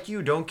just like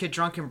you. Don't get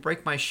drunk and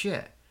break my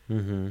shit.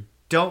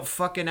 Don't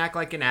fucking act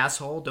like an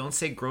asshole. Don't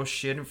say gross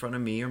shit in front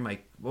of me or my...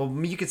 Well,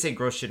 you could say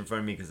gross shit in front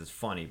of me because it's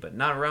funny, but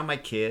not around my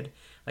kid.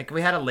 Like,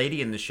 we had a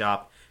lady in the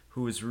shop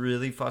who was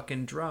really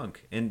fucking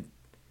drunk and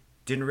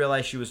didn't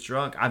realize she was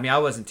drunk. I mean, I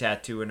wasn't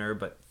tattooing her,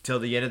 but till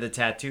the end of the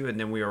tattoo, and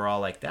then we were all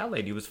like, that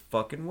lady was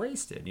fucking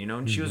wasted, you know?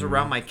 And she was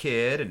around my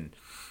kid, and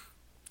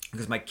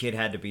because my kid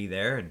had to be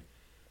there, and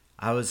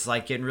I was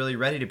like getting really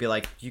ready to be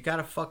like, you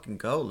gotta fucking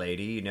go,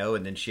 lady, you know?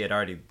 And then she had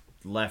already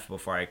left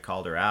before I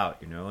called her out,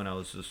 you know? And I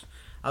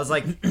was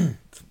like,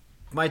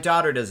 my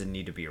daughter doesn't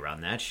need to be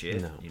around that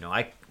shit, you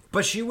know?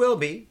 But she will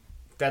be.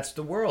 That's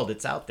the world.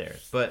 It's out there.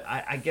 But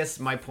I guess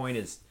my point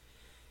is,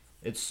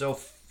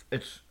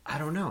 I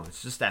don't know.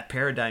 It's just that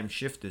paradigm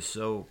shift is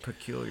so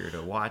peculiar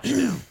to watch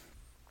now.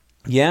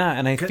 Yeah,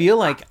 and I feel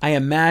like, I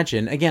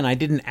imagine, again, I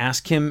didn't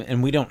ask him,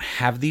 and we don't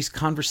have these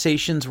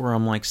conversations where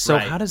I'm like, so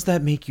how does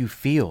that make you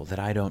feel that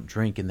I don't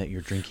drink and that you're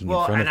drinking in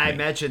front of me? Well, and I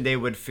imagine they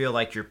would feel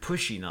like you're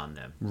pushing on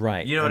them.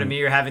 Right. You know what I mean?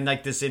 You're having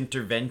like this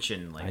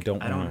intervention. Like, I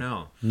don't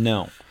know.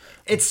 No.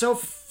 It's so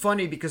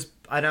funny because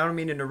I don't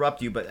mean to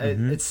interrupt you, but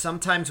it's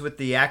sometimes with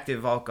the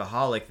active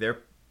alcoholic, their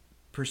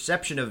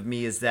perception of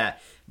me is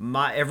that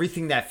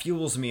everything that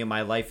fuels me in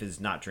my life is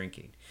not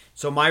drinking.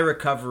 So my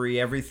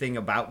recovery, everything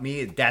about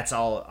me, that's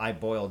all I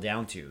boil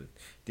down to.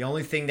 The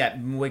only thing that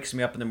wakes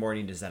me up in the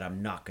morning is that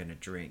I'm not going to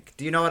drink.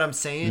 Do you know what I'm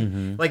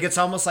saying? Like, it's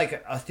almost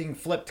like a thing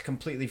flipped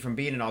completely from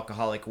being an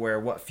alcoholic, where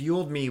what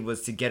fueled me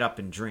was to get up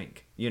and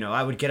drink. You know,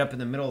 I would get up in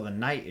the middle of the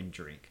night and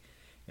drink.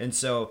 And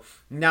so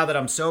now that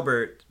I'm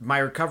sober, my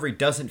recovery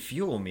doesn't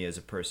fuel me as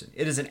a person.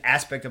 It is an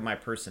aspect of my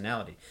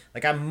personality.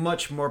 Like, I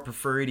much more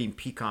prefer eating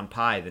pecan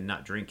pie than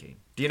not drinking.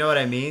 Do you know what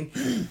I mean?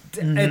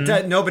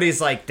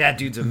 Nobody's like, that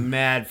dude's a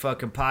mad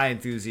fucking pie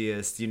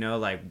enthusiast, you know,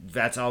 like,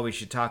 that's all we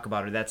should talk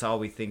about, or that's all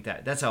we think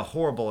that. That's a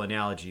horrible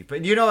analogy.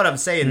 But you know what I'm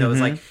saying, though?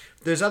 It's like,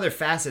 there's other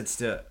facets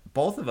to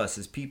both of us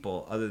as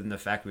people other than the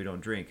fact we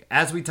don't drink.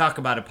 As we talk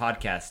about on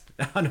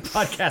a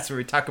podcast where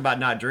we talk about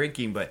not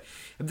drinking, but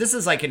this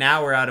is like an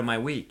hour out of my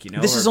week, you know?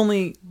 This is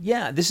only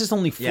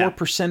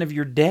 4% of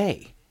your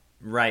day.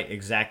 Right,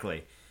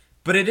 exactly.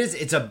 But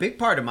it's a big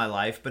part of my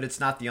life, but it's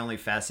not the only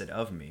facet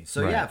of me.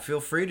 So yeah, feel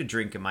free to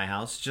drink in my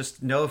house.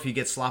 Just know if you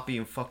get sloppy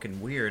and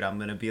fucking weird, I'm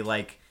going to be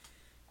like,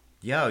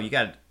 yo, you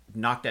got to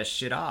knock that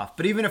shit off.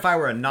 But even if I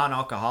were a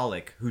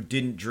non-alcoholic who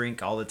didn't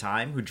drink all the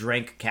time, who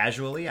drank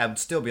casually, I would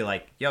still be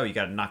like, yo, you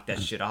got to knock that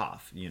shit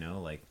off, you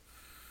know? Like,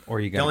 or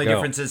you got the only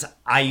difference is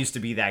I used to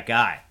be that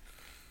guy.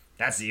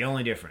 That's the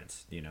only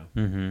difference, you know?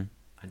 Mm-hmm.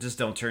 I just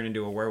don't turn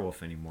into a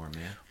werewolf anymore,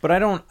 man. But I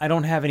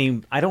don't have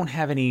any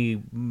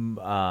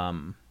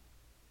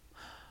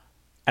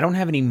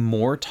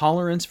more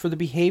tolerance for the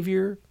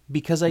behavior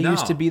because I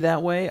used to be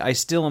that way. I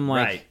still am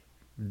like,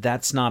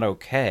 that's not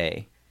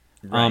okay.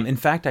 Right. In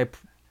fact,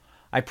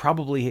 I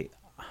probably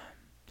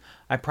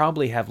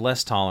have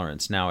less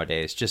tolerance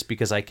nowadays just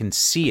because I can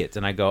see it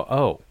and I go,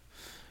 oh,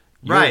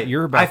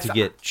 you're about to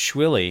get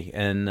schwilly.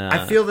 And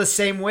I feel the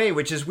same way,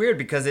 which is weird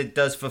because it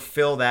does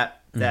fulfill that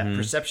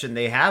perception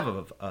they have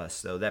of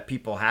us, though, that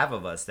people have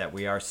of us, that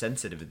we are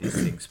sensitive to these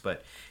things.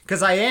 But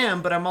because I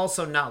am, but I'm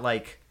also not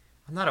like,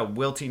 I'm not a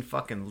wilting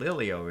fucking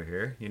lily over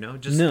here, you know.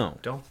 Just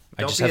don't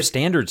I just have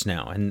standards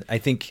now, and I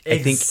think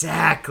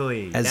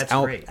exactly. That's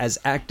great. As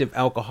active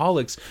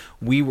alcoholics,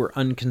 we were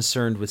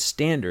unconcerned with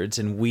standards,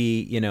 and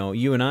we, you know,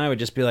 you and I would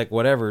just be like,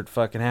 whatever, it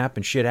fucking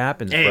happens, shit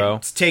happens, bro.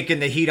 It's taking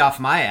the heat off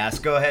my ass.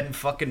 Go ahead and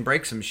fucking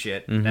break some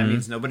shit. That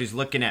means nobody's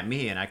looking at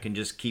me, and I can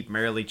just keep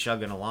merrily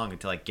chugging along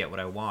until I get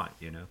what I want,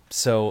 you know.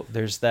 So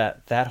there's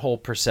that whole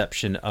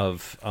perception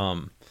of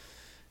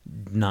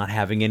not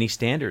having any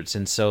standards,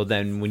 and so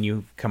then when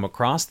you come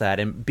across that,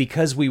 and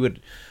because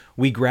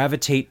we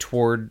gravitate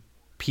toward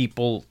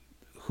people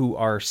who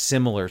are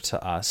similar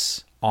to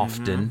us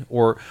often,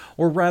 or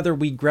rather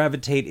we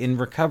gravitate in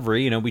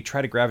recovery, you know, we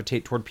try to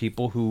gravitate toward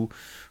people who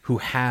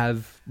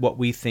have what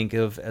we think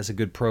of as a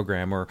good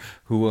program, or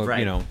who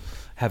you know,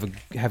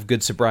 have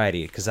good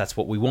sobriety, because that's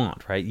what we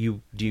want, right?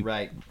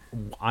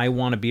 I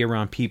want to be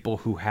around people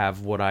who have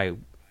what I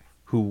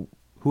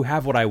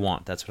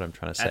want. That's what I'm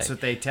trying to say. That's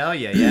what they tell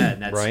you, yeah.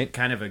 And that's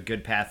kind of a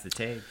good path to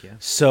take, yeah.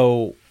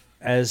 So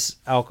as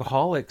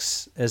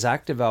alcoholics, as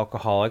active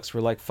alcoholics,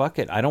 we're like, fuck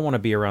it. I don't want to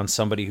be around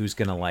somebody who's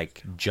going to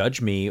like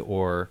judge me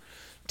or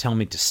tell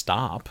me to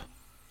stop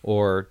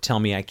or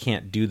tell me I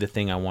can't do the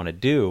thing I want to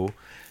do.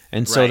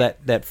 And so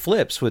that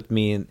flips with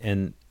me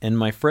and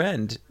my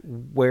friend,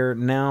 where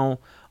now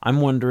I'm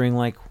wondering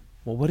like,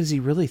 well, what does he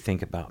really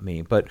think about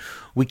me? But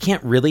we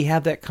can't really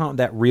have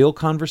that real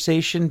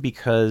conversation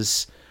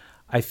because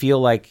I feel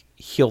like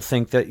he'll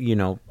think that, you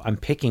know, I'm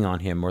picking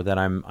on him or that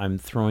I'm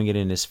throwing it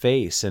in his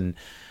face, and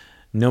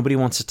nobody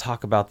wants to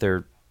talk about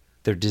their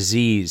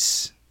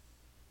disease,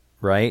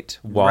 right?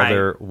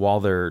 While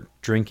they're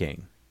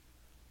drinking.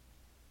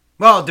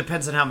 Well, it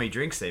depends on how many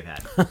drinks they've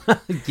had.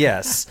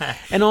 Yes.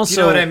 And also,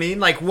 you know what I mean?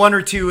 Like 1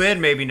 or 2 in,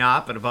 maybe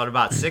not, but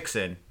about 6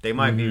 in, they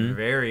might be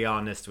very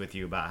honest with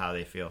you about how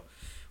they feel,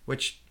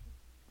 which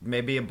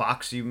maybe a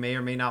box you may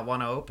or may not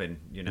want to open,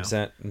 you know? Is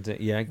that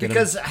yeah?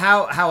 Because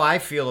how I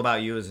feel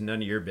about you is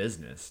none of your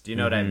business. Do you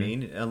know what I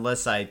mean?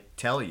 Unless I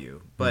tell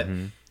you. But,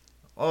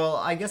 well,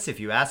 I guess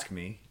if you ask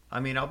me, I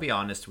mean, I'll be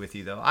honest with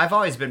you, though. I've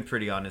always been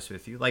pretty honest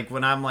with you. Like,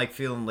 when I'm, like,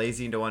 feeling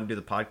lazy and don't want to do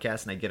the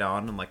podcast and I get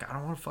on, I'm like, I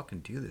don't want to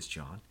fucking do this,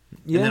 John.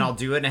 Yeah. And then I'll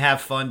do it and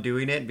have fun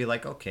doing it and be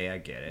like, okay, I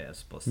get it. I'm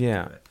supposed to do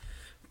it.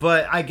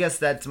 But I guess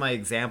that's my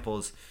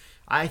examples.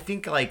 I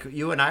think, like,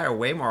 you and I are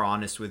way more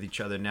honest with each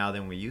other now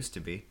than we used to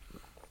be.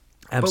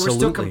 Absolutely. But we're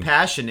still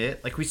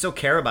compassionate. Like, we still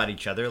care about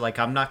each other. Like,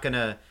 I'm not going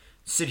to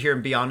sit here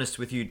and be honest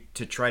with you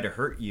to try to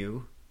hurt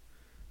you.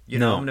 You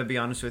know, I'm going to be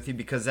honest with you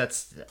because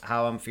that's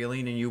how I'm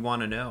feeling and you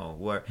want to know.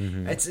 Where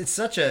it's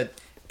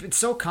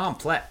so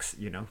complex,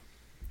 you know.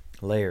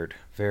 Layered,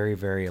 very,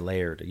 very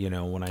layered. You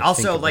know, when I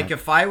Also, think about... like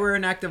if I were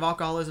in active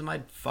alcoholism,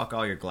 I'd fuck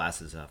all your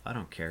glasses up. I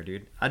don't care,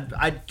 dude.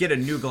 I'd get a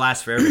new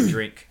glass for every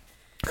drink.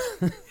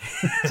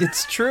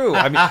 It's true.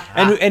 I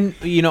mean, and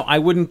you know, I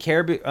wouldn't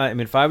care. I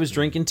mean, if I was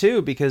drinking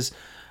too, because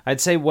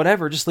I'd say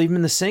whatever, just leave them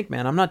in the sink,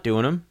 man. I'm not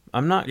doing them.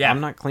 I'm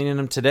not cleaning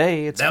them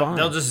today. It's fine.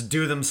 They'll just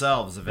do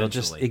themselves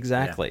eventually.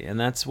 Exactly, and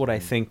that's what I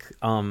think.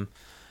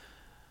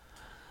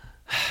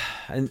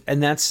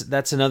 And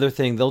that's another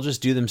thing. They'll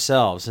just do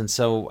themselves, and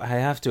so I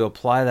have to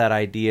apply that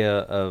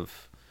idea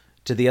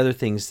to the other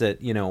things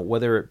that, you know,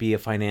 whether it be a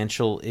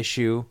financial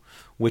issue,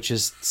 which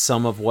is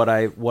some of what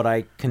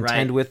I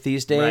contend with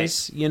these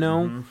days. Right. You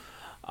know,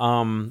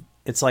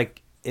 it's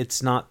like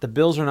it's not, the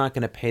bills are not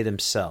going to pay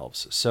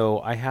themselves, so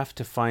I have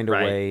to find a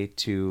way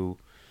to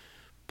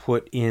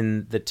put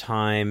in the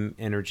time,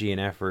 energy, and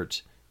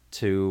effort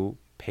to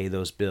pay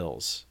those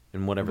bills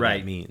and whatever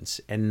that means,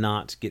 and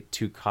not get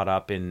too caught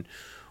up in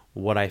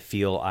what I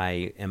feel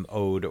I am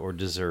owed or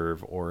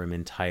deserve or am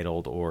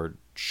entitled or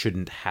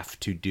shouldn't have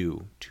to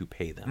do to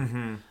pay them.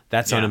 Mm-hmm.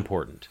 That's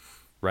unimportant,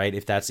 right?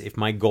 If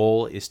my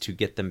goal is to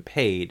get them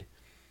paid,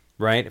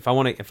 right? If I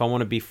want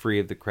to be free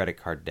of the credit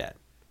card debt,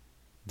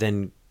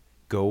 then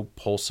go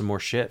pull some more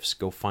shifts,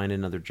 go find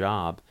another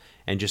job,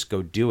 and just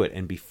go do it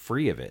and be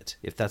free of it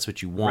if that's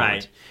what you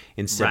want.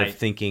 Instead of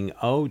thinking,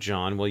 oh,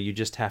 John, well, you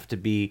just have to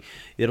be,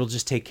 it'll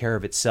just take care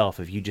of itself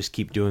if you just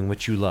keep doing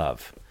what you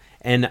love.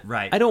 And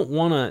I don't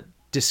want to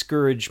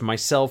discourage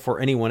myself or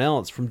anyone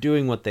else from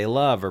doing what they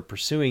love or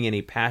pursuing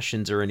any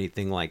passions or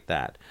anything like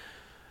that.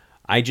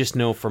 I just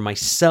know for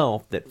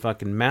myself that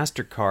fucking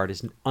MasterCard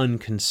is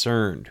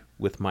unconcerned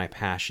with my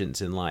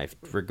passions in life,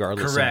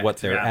 regardless of what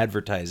their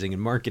advertising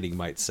and marketing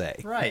might say.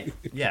 Right,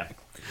 yeah.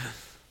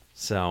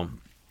 So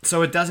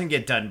it doesn't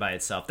get done by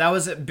itself. That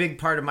was a big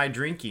part of my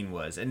drinking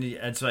was, and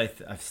that's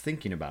what I was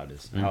thinking about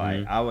is how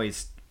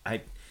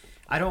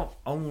I don't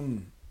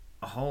own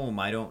a home.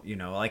 I don't, you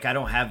know, like I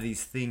don't have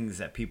these things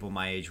that people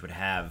my age would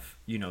have,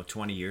 you know,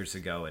 20 years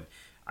ago. And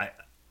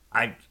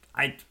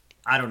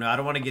I don't know. I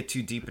don't want to get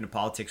too deep into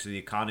politics or the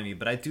economy,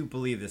 but I do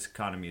believe this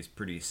economy is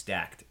pretty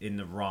stacked in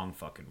the wrong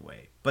fucking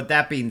way. But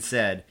that being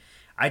said,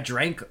 I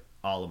drank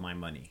all of my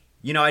money.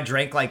 You know, I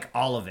drank like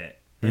all of it.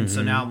 And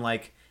so now I'm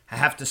like, I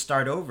have to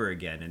start over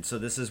again. And so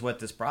this is what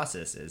this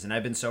process is. And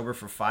I've been sober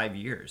for 5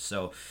 years.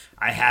 So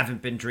I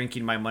haven't been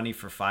drinking my money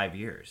for 5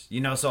 years.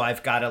 You know, so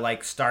I've got to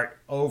like start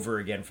over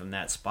again from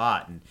that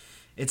spot. And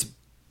it's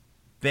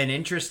been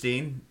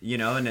interesting, you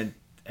know,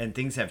 and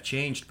things have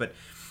changed. But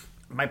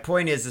my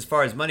point is, as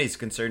far as money is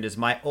concerned, is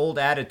my old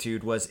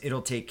attitude was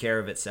it'll take care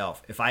of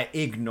itself. If I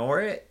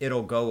ignore it,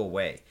 it'll go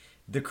away.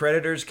 The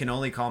creditors can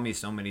only call me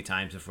so many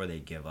times before they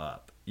give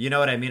up. You know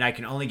what I mean? I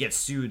can only get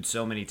sued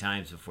so many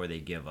times before they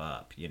give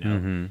up, you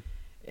know?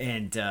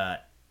 And,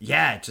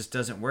 it just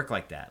doesn't work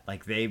like that.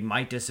 Like, they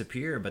might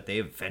disappear, but they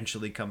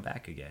eventually come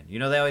back again. You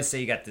know, they always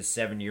say you got this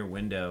 7-year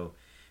window,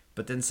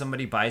 but then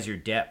somebody buys your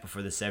debt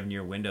before the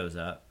 7-year window's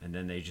up, and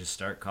then they just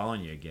start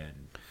calling you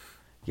again.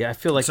 Yeah, I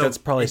feel like that's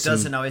probably it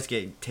doesn't always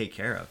get take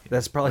care of.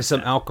 That's probably some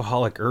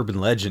alcoholic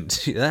urban legend.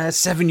 That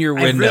 7-year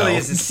window. It really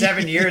is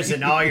 7 years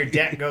and all your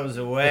debt goes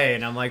away.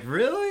 And I'm like,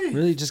 really?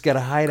 Really? Just got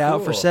to hide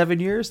out for 7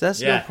 years? That's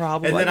no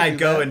problem. And then I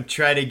go and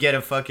try to get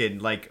a fucking,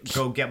 like,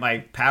 go get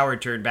my power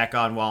turned back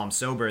on while I'm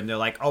sober. And they're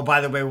like, oh, by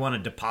the way, we want a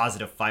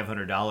deposit of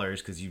 $500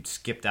 because you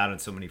skipped out on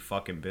so many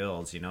fucking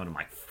bills, you know? And I'm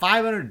like,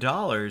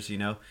 $500, you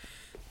know?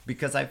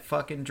 Because I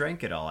fucking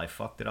drank it all. I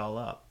fucked it all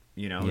up,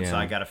 you know? And so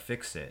I got to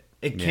fix it.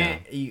 It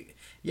can't...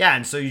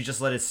 and so you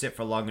just let it sit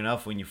for long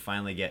enough when you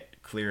finally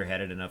get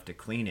clear-headed enough to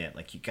clean it.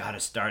 Like, you got to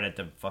start at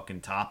the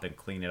fucking top and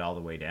clean it all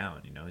the way down,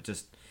 you know?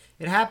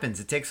 It happens.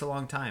 It takes a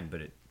long time,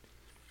 but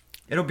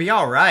it'll be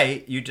all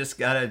right. You just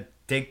got to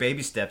take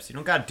baby steps. You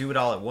don't got to do it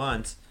all at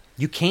once.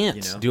 You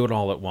can't do it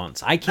all at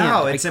once. I can't.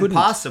 No, it's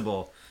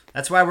impossible.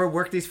 That's why we're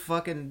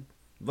working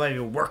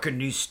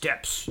these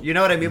steps. You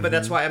know what I mean? But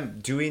that's why I'm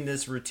doing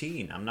this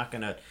routine. I'm not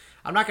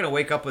gonna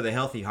wake up with a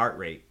healthy heart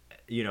rate,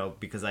 you know,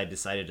 because I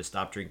decided to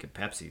stop drinking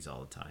Pepsis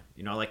all the time.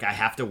 You know, like I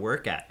have to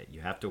work at it.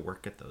 You have to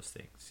work at those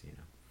things, you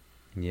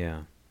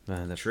know.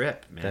 Yeah.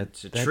 Trip, man.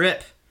 It's a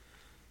trip.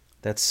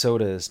 That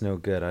soda is no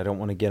good. I don't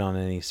want to get on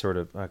any sort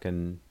of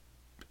fucking...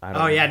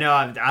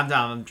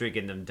 I'm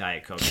drinking them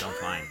Diet Cokes. I'm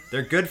fine.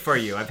 They're good for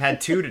you. I've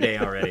had 2 today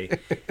already.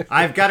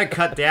 I've got to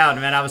cut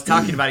down, man. I was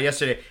talking about it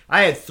yesterday.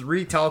 I had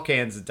 3 tall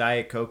cans of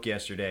Diet Coke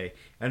yesterday,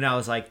 and I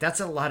was like, that's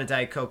a lot of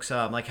Diet Coke. So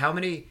I'm like, how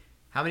many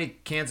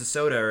cans of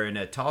soda are in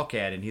a tall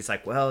can? And he's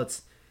like, well,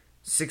 it's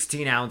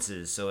 16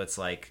 ounces, so it's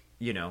like,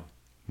 you know.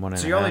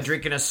 So you're only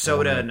drinking a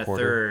soda and a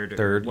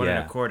third, one and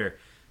a quarter.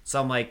 So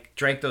I'm like,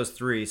 drank those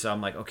 3. So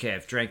I'm like, okay,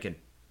 I've drank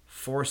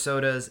 4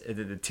 sodas, and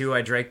then the 2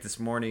 I drank this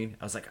morning.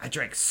 I was like, I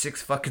drank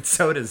 6 fucking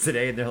sodas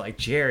today. And they're like,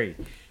 Jerry,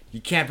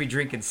 you can't be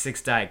drinking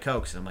 6 Diet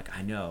Cokes. And I'm like,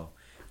 I know.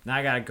 Now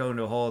I got to go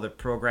into a whole other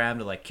program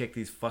to like kick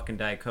these fucking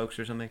Diet Cokes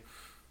or something.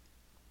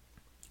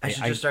 I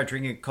should just start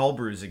drinking cold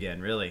brews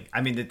again, really.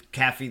 I mean,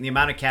 the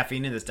amount of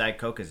caffeine in this Diet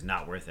Coke is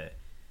not worth it.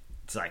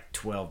 It's like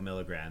 12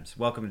 milligrams.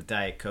 Welcome to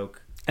Diet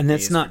Coke. And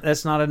that's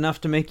not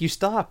enough to make you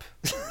stop.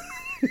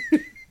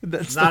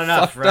 That's not the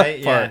enough, fucked up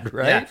right? part,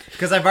 right? Yeah,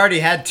 because I've already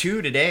had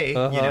 2 today.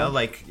 Uh-huh. You know,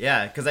 like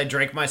because I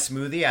drank my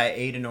smoothie, I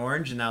ate an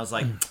orange, and I was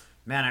like,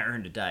 man, I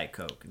earned a Diet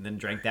Coke, and then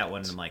drank that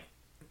one, and I'm like,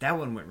 that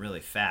one went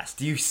really fast.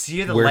 Do you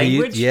see the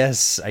language?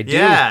 Yes, I do.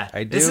 Yeah,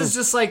 I do. This is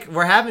just like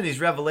we're having these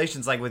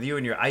revelations, like with you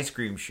and your ice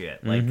cream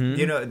shit. Like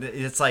you know,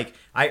 it's like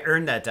I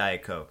earned that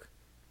Diet Coke.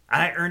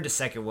 I earned a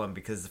second one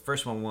because the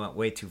first one went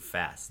way too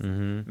fast.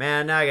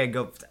 Man, now I gotta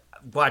go.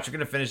 Watch, we're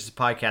gonna finish this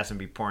podcast and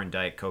be pouring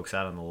Diet Cokes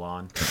out on the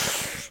lawn.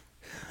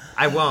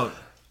 I won't.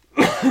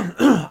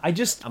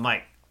 I'm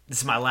like, this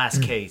is my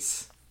last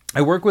case.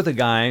 I work with a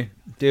guy,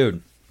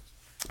 dude.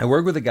 I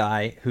work with a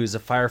guy who's a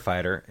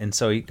firefighter, and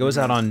so he goes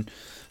out on.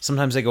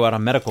 Sometimes they go out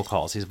on medical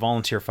calls. He's a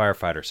volunteer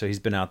firefighter, so he's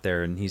been out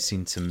there and he's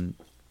seen some.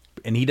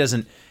 And he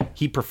doesn't.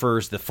 He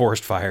prefers the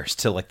forest fires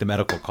to like the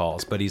medical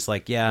calls. But he's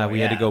like, yeah, we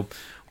had to go.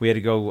 We had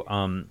to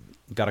go.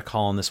 Got a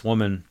call on this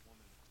woman,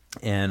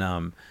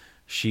 and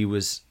she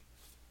was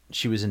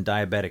in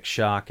diabetic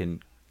shock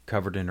and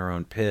covered in her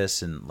own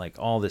piss and like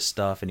all this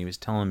stuff. And he was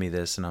telling me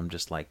this, and I'm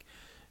just like,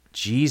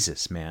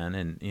 Jesus, man.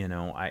 And you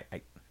know, I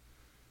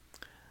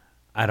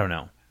don't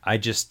know.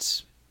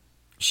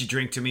 She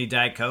drink too many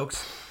Diet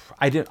Cokes.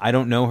 I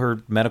don't know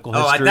her medical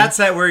history. Oh, that's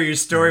where your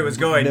story was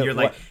going. No, You're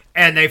like,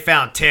 and they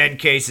found 10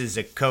 cases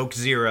of Coke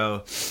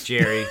Zero,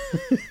 Jerry.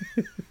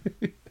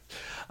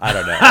 I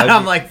don't know.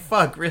 I'm like,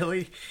 fuck,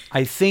 really?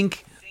 I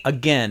think,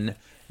 again,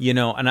 you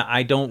know, and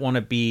I don't want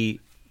to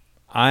be,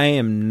 I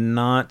am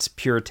not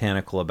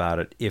puritanical about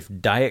it. If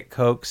Diet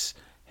Cokes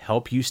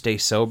help you stay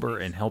sober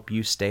and help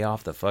you stay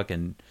off the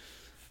fucking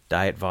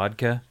diet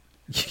vodka,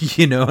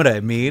 you know what I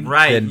mean?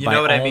 Right. Then you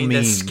know what I mean?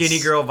 The skinny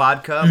girl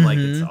vodka, like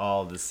it's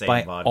all the same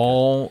by vodka.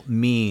 all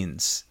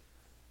means,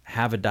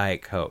 have a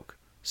Diet Coke.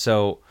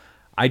 So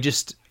I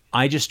just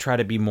try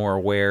to be more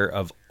aware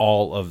of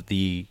all of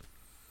the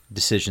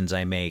decisions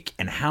I make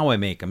and how I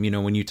make them. You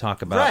know, when you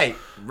talk about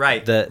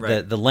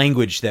the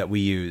language that we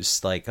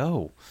use, like,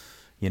 oh,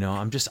 you know,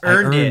 I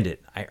earned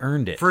it. I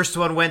earned it. First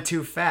one went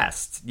too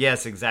fast.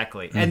 Yes,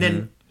 exactly. And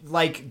then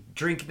like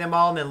drinking them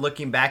all and then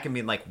looking back and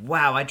being like,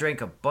 wow, I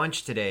drank a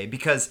bunch today,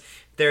 because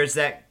there's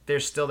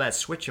still that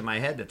switch in my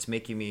head that's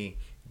making me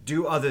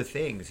do other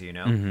things, you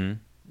know?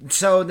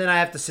 So then I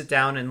have to sit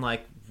down and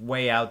like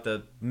weigh out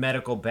the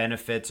medical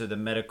benefits or the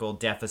medical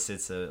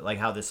deficits of like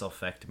how this will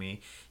affect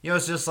me. You know,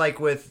 it's just like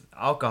with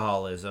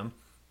alcoholism.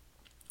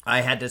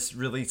 I had to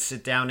really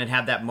sit down and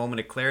have that moment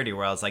of clarity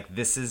where I was like,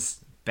 this is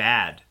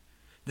bad.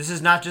 This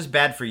is not just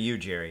bad for you,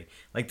 Jerry.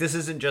 Like, this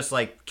isn't just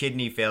like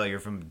kidney failure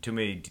from too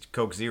many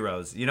Coke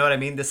Zeros. You know what I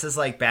mean? This is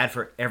like bad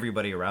for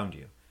everybody around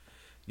you.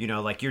 You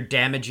know, like you're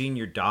damaging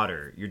your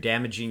daughter. You're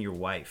damaging your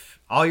wife.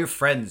 All your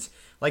friends.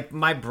 Like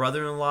my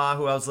brother-in-law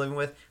who I was living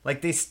with,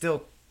 like they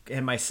still,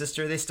 and my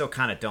sister, they still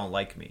kind of don't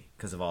like me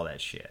because of all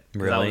that shit.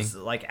 Really? I was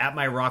like at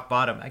my rock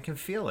bottom. I can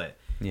feel it.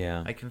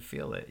 Yeah. I can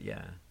feel it.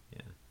 Yeah.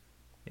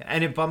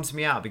 And it bums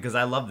me out because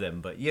I love them,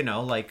 but you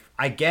know, like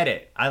I get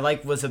it. I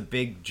like was a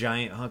big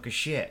giant hunk of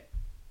shit,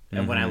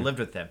 and when I lived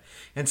with them,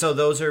 and so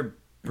those are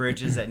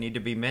bridges that need to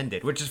be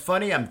mended. Which is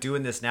funny. I'm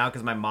doing this now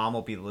because my mom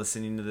will be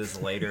listening to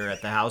this later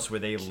at the house where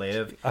they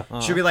live.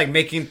 She'll be like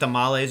making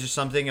tamales or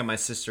something, and my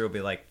sister will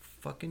be like,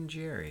 "Fucking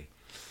Jerry."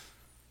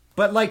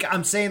 But like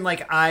I'm saying,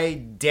 like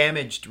I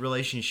damaged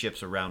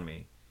relationships around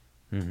me.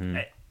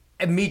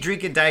 And me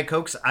drinking Diet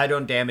Cokes, I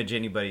don't damage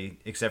anybody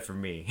except for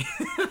me.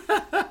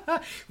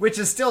 Which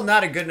is still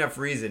not a good enough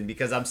reason,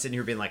 because I'm sitting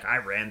here being like, I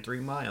ran 3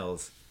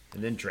 miles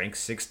and then drank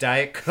 6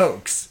 Diet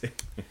Cokes.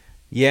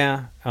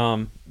 Yeah.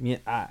 But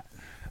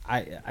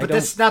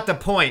that's not the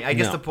point. I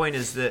guess the point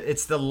is that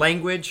it's the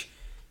language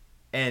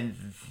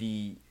and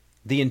the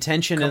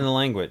intention and the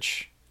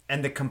language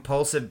and the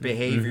compulsive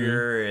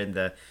behavior and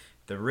the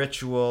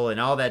ritual and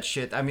all that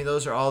shit. I mean,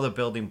 those are all the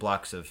building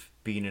blocks of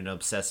being an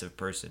obsessive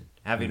person,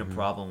 having a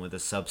problem with a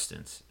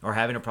substance or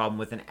having a problem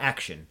with an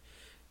action,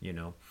 you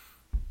know.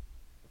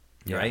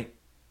 Yeah. Right?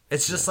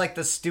 It's just like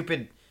the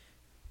stupid...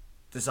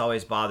 This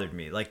always bothered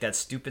me. Like that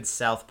stupid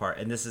South Park...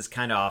 And this is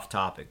kind of off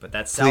topic, but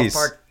that South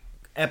Park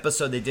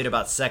episode they did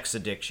about sex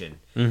addiction.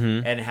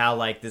 And how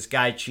like this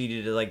guy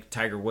cheated, like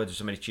Tiger Woods or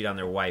somebody cheated on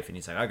their wife. And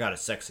he's like, I got a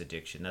sex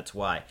addiction. That's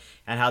why.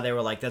 And how they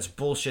were like, that's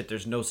bullshit.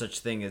 There's no such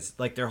thing as...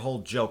 Like their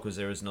whole joke was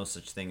there was no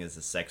such thing as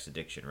a sex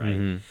addiction,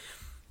 right?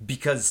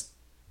 Because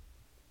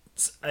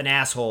an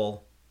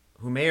asshole...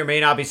 who may or may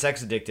not be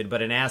sex addicted,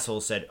 but an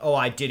asshole said, oh,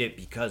 I did it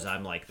because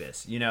I'm like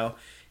this, you know?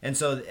 And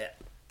so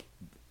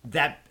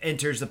that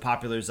enters the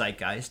popular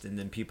zeitgeist, and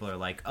then people are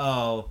like,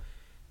 oh,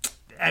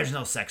 there's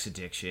no sex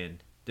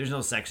addiction. There's no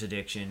sex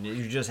addiction.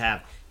 You're just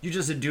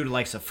a dude who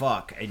likes to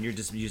fuck, and you're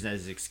just using that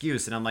as an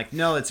excuse. And I'm like,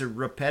 no, it's a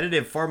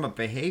repetitive form of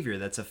behavior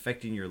that's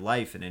affecting your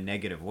life in a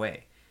negative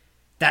way.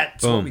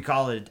 That's what we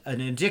call it,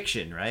 an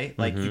addiction, right?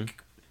 Like,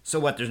 so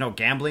what, there's no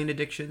gambling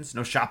addictions,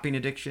 no shopping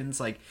addictions,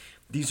 like...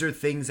 These are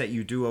things that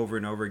you do over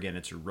and over again.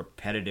 It's a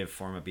repetitive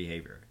form of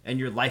behavior. And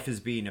your life is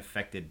being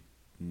affected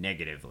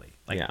negatively.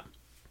 Like,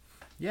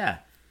 yeah.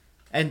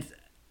 And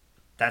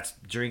that's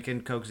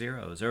drinking Coke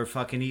Zeros or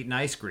fucking eating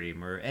ice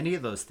cream or any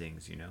of those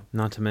things, you know?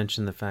 Not to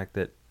mention the fact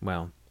that,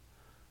 well,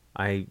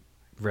 I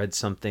read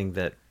something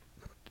that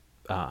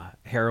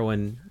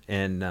heroin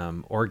and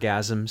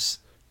orgasms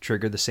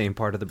trigger the same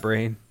part of the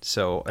brain.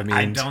 So I mean,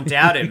 I don't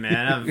doubt it,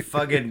 man. I'm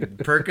fucking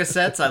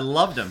Percocets. I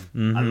loved them.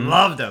 I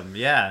loved them.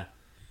 Yeah.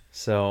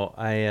 So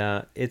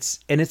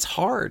it's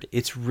hard.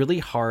 It's really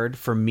hard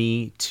for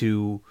me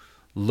to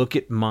look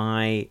at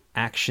my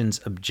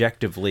actions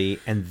objectively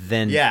and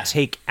then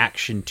take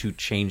action to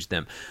change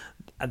them.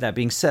 That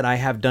being said, I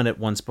have done it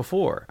once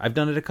before. I've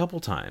done it a couple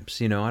times.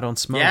 You know, I don't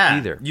smoke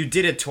either. You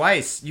did it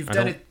twice. You've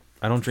done it.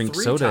 I don't drink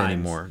 3 soda times.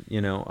 anymore.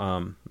 You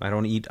know, I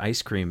don't eat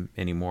ice cream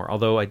anymore.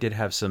 Although I did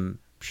have some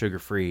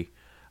sugar-free.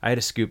 I had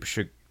a scoop,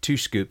 2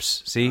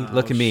 scoops. See,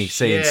 look at me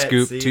saying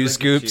scoop, see, 2 look at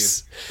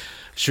scoops.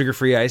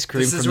 Sugar-free ice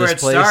cream This from is where this it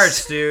place.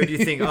 starts, dude. You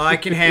think, I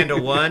can handle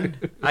one.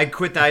 I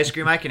quit the ice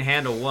cream. I can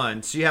handle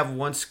one. So you have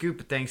 1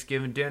 scoop at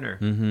Thanksgiving dinner.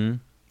 Mm-hmm.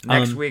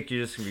 Next week,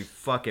 you're just going to be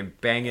fucking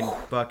banging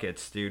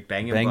buckets, dude.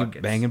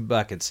 Banging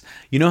buckets.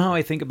 You know how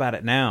I think about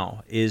it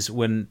now is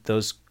when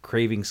those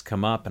cravings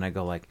come up and I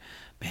go like,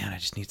 man, I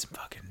just need some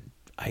fucking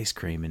ice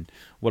cream. And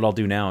what I'll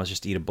do now is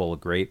just eat a bowl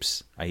of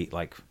grapes. I eat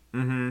like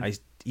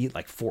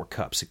 4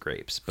 cups of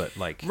grapes, but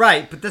like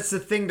Right, but that's the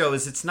thing though,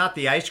 is it's not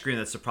the ice cream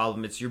that's the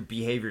problem, it's your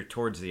behavior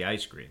towards the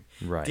ice cream.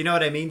 Right. Do you know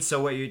what I mean?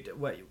 So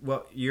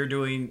what you're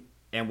doing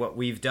and what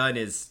we've done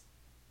is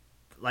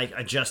like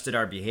adjusted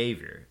our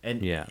behavior.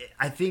 And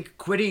I think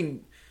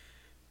quitting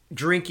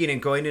drinking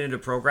and going into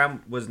the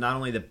program was not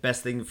only the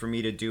best thing for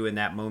me to do in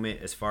that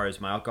moment as far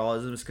as my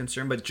alcoholism is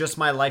concerned, but just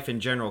my life in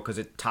general, because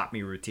it taught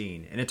me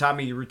routine. And it taught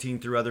me routine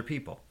through other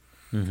people.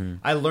 Mm-hmm.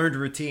 I learned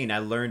routine,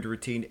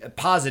 a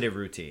positive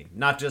routine,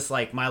 not just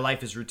like my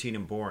life is routine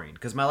and boring,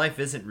 because my life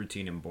isn't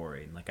routine and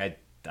boring. Like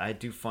I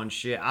do fun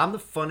shit. I'm the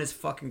funnest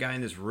fucking guy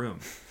in this room.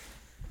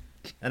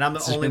 And I'm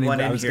the only one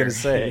in here. I was going to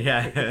say.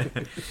 Yeah.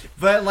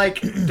 But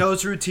like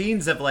those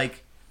routines have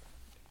like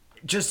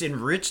just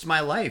enriched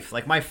my life.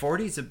 Like my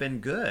 40s have been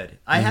good.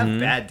 I have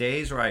bad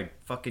days where I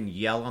fucking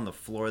yell on the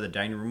floor of the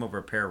dining room over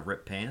a pair of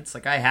ripped pants.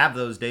 Like I have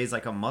those days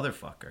like a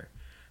motherfucker.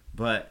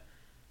 But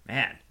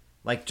man,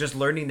 like just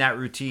learning that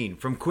routine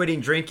from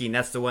quitting drinking,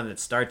 that's the one that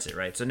starts it,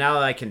 right? So now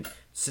I can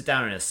sit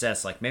down and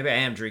assess, like maybe I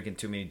am drinking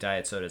too many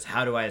diet sodas.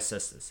 How do I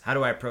assess this? How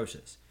do I approach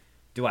this?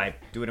 Do I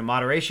do it in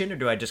moderation, or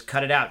do I just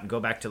cut it out and go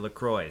back to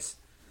LaCroix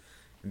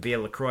and be a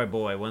LaCroix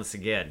boy once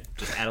again?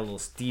 Just add a little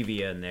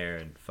stevia in there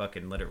and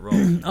fucking let it roll.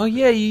 Oh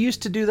yeah, you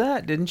used to do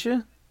that, didn't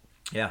you?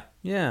 Yeah.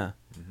 Yeah.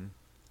 Mm-hmm.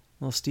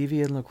 Little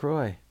stevia and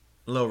LaCroix.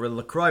 A little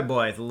LaCroix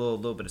boy with a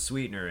little bit of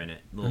sweetener in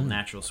it. A little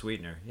natural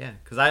sweetener. Yeah.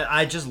 Because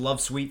I just love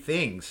sweet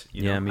things.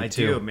 You know? Me I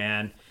too. do,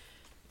 man.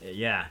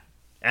 Yeah.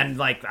 And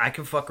like I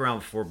can fuck around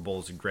with 4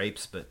 bowls of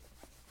grapes, but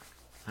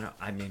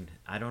I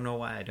don't know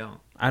why I don't.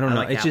 I don't know.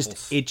 Like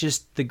It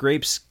just the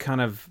grapes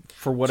kind of,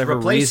 for whatever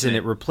replacement. reason,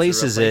 it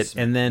replaces it,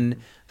 replacement. and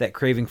then that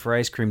craving for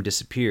ice cream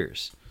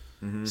disappears.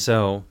 Mm-hmm.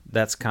 So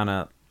that's kind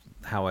of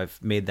how I've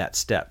made that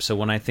step. So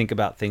when I think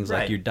about things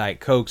like your Diet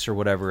Cokes or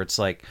whatever, it's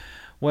like,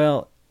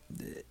 well,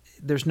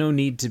 there's no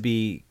need to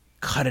be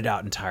cut it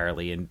out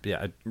entirely and be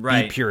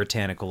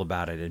puritanical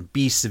about it and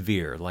be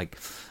severe. Like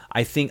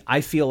I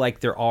feel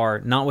like there are,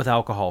 not with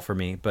alcohol for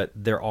me, but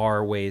there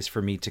are ways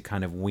for me to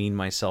kind of wean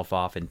myself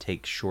off and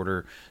take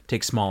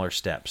smaller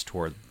steps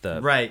toward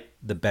the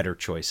better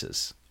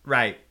choices.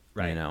 Right.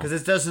 You know? Because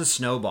it doesn't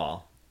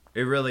snowball.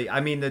 It really,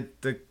 I mean,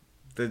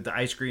 the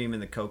ice cream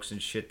and the Cokes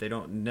and shit, they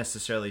don't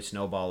necessarily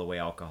snowball the way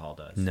alcohol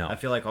does. No. I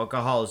feel like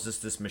alcohol is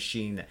just this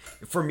machine that,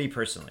 for me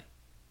personally,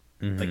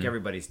 like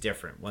everybody's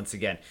different. Once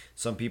again,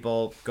 some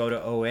people go to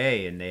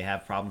OA and they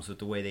have problems with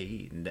the way they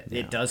eat, and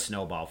it does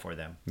snowball for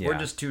them. Yeah. We're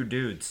just 2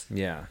 dudes.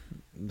 Yeah.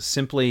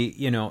 Simply,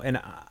 you know,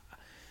 and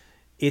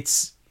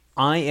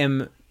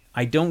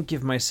I don't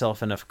give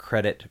myself enough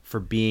credit for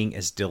being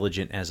as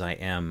diligent as I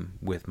am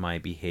with my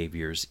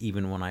behaviors,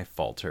 even when I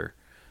falter.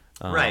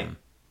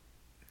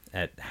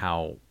 At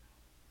how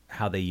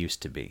they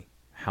used to be,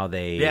 how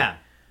they,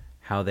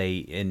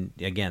 and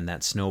again,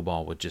 that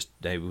snowball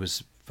it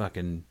was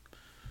fucking,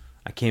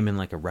 I came in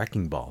like a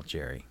wrecking ball,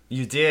 Jerry.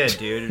 You did,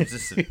 dude. It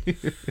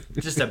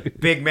was just a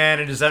big man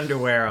in his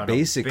underwear on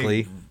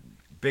basically a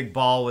big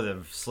ball with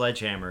a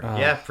sledgehammer.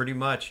 Yeah, pretty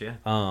much, yeah.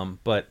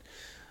 But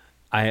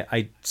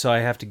I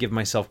have to give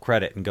myself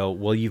credit and go,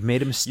 well, you've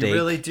made a mistake. You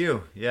really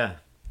do, yeah.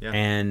 Yeah.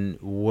 And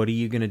what are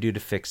you going to do to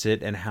fix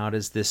it? And how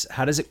does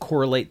it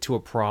correlate to a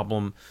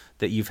problem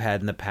that you've had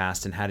in the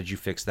past? And how did you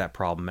fix that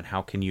problem? And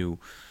how can you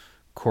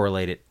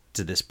correlate it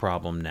to this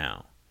problem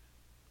now?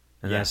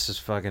 And that's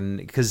just fucking,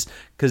 because,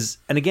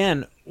 and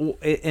again,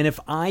 and if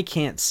I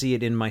can't see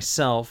it in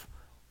myself,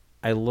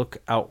 I look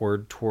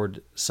outward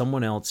toward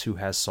someone else who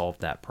has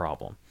solved that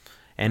problem.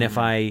 And if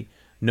I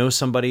know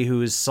somebody who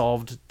has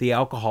solved the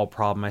alcohol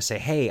problem, I say,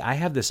 hey, I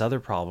have this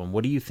other problem.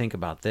 What do you think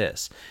about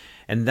this?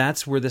 And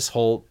that's where this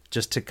whole,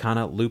 just to kind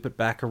of loop it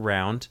back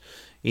around,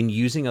 in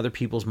using other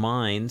people's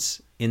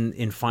minds,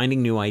 in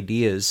finding new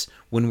ideas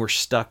when we're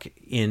stuck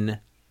in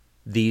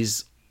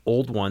these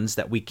old ones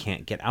that we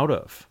can't get out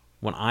of.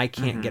 When I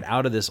can't get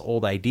out of this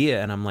old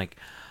idea and I'm like,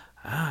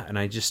 and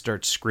I just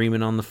start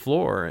screaming on the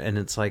floor, and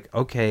it's like,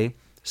 okay,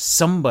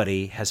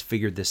 Somebody has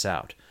figured this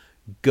out.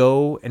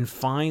 Go and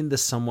find the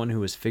someone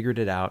who has figured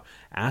it out,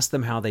 ask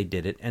them how they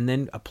did it, and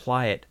then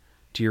apply it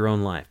to your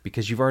own life,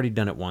 because you've already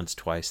done it once,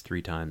 twice,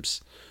 3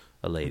 times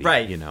a lady,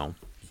 right? You know.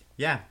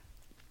 Yeah.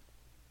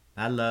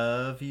 I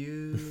love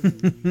you.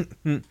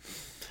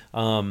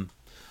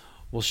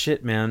 Well,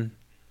 shit, man.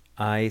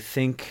 I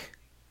think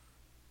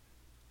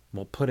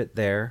we'll put it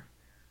there.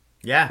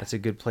 Yeah. That's a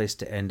good place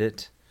to end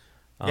it.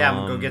 Yeah, I'm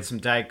going to go get some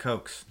Diet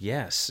Cokes.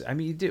 Yes. I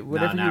mean, you did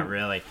whatever. No, not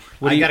really.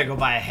 I got to go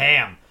buy a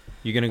ham.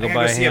 You're going to go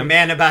buy a ham? see a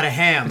man about a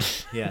ham.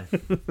 Yeah.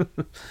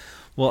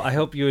 Well, I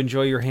hope you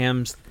enjoy your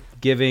hams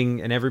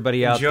giving, and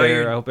everybody out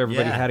there. I hope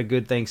everybody had a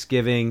good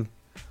Thanksgiving.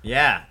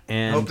 Yeah.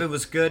 And hope it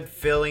was good,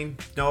 filling,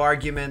 no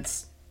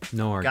arguments.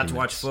 No arguments. Got to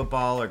watch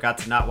football or got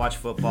to not watch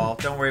football.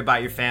 Don't worry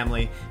about your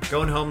family.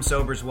 Going home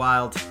sober's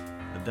wild.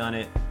 I've done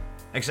it.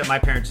 Except my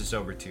parents are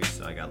sober too,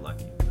 so I got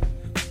lucky.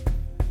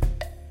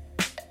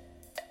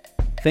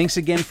 Thanks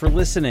again for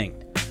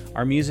listening.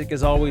 Our music,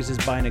 as always, is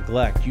by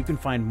Neglect. You can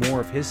find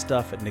more of his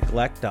stuff at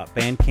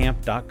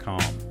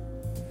neglect.bandcamp.com.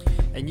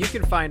 And you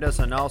can find us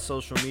on all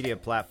social media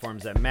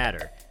platforms that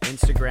matter.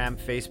 Instagram,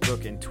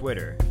 Facebook, and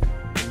Twitter.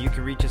 And you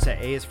can reach us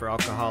at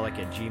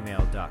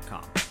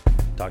aisforalcoholic@gmail.com.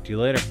 Talk to you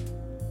later.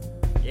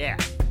 Yeah.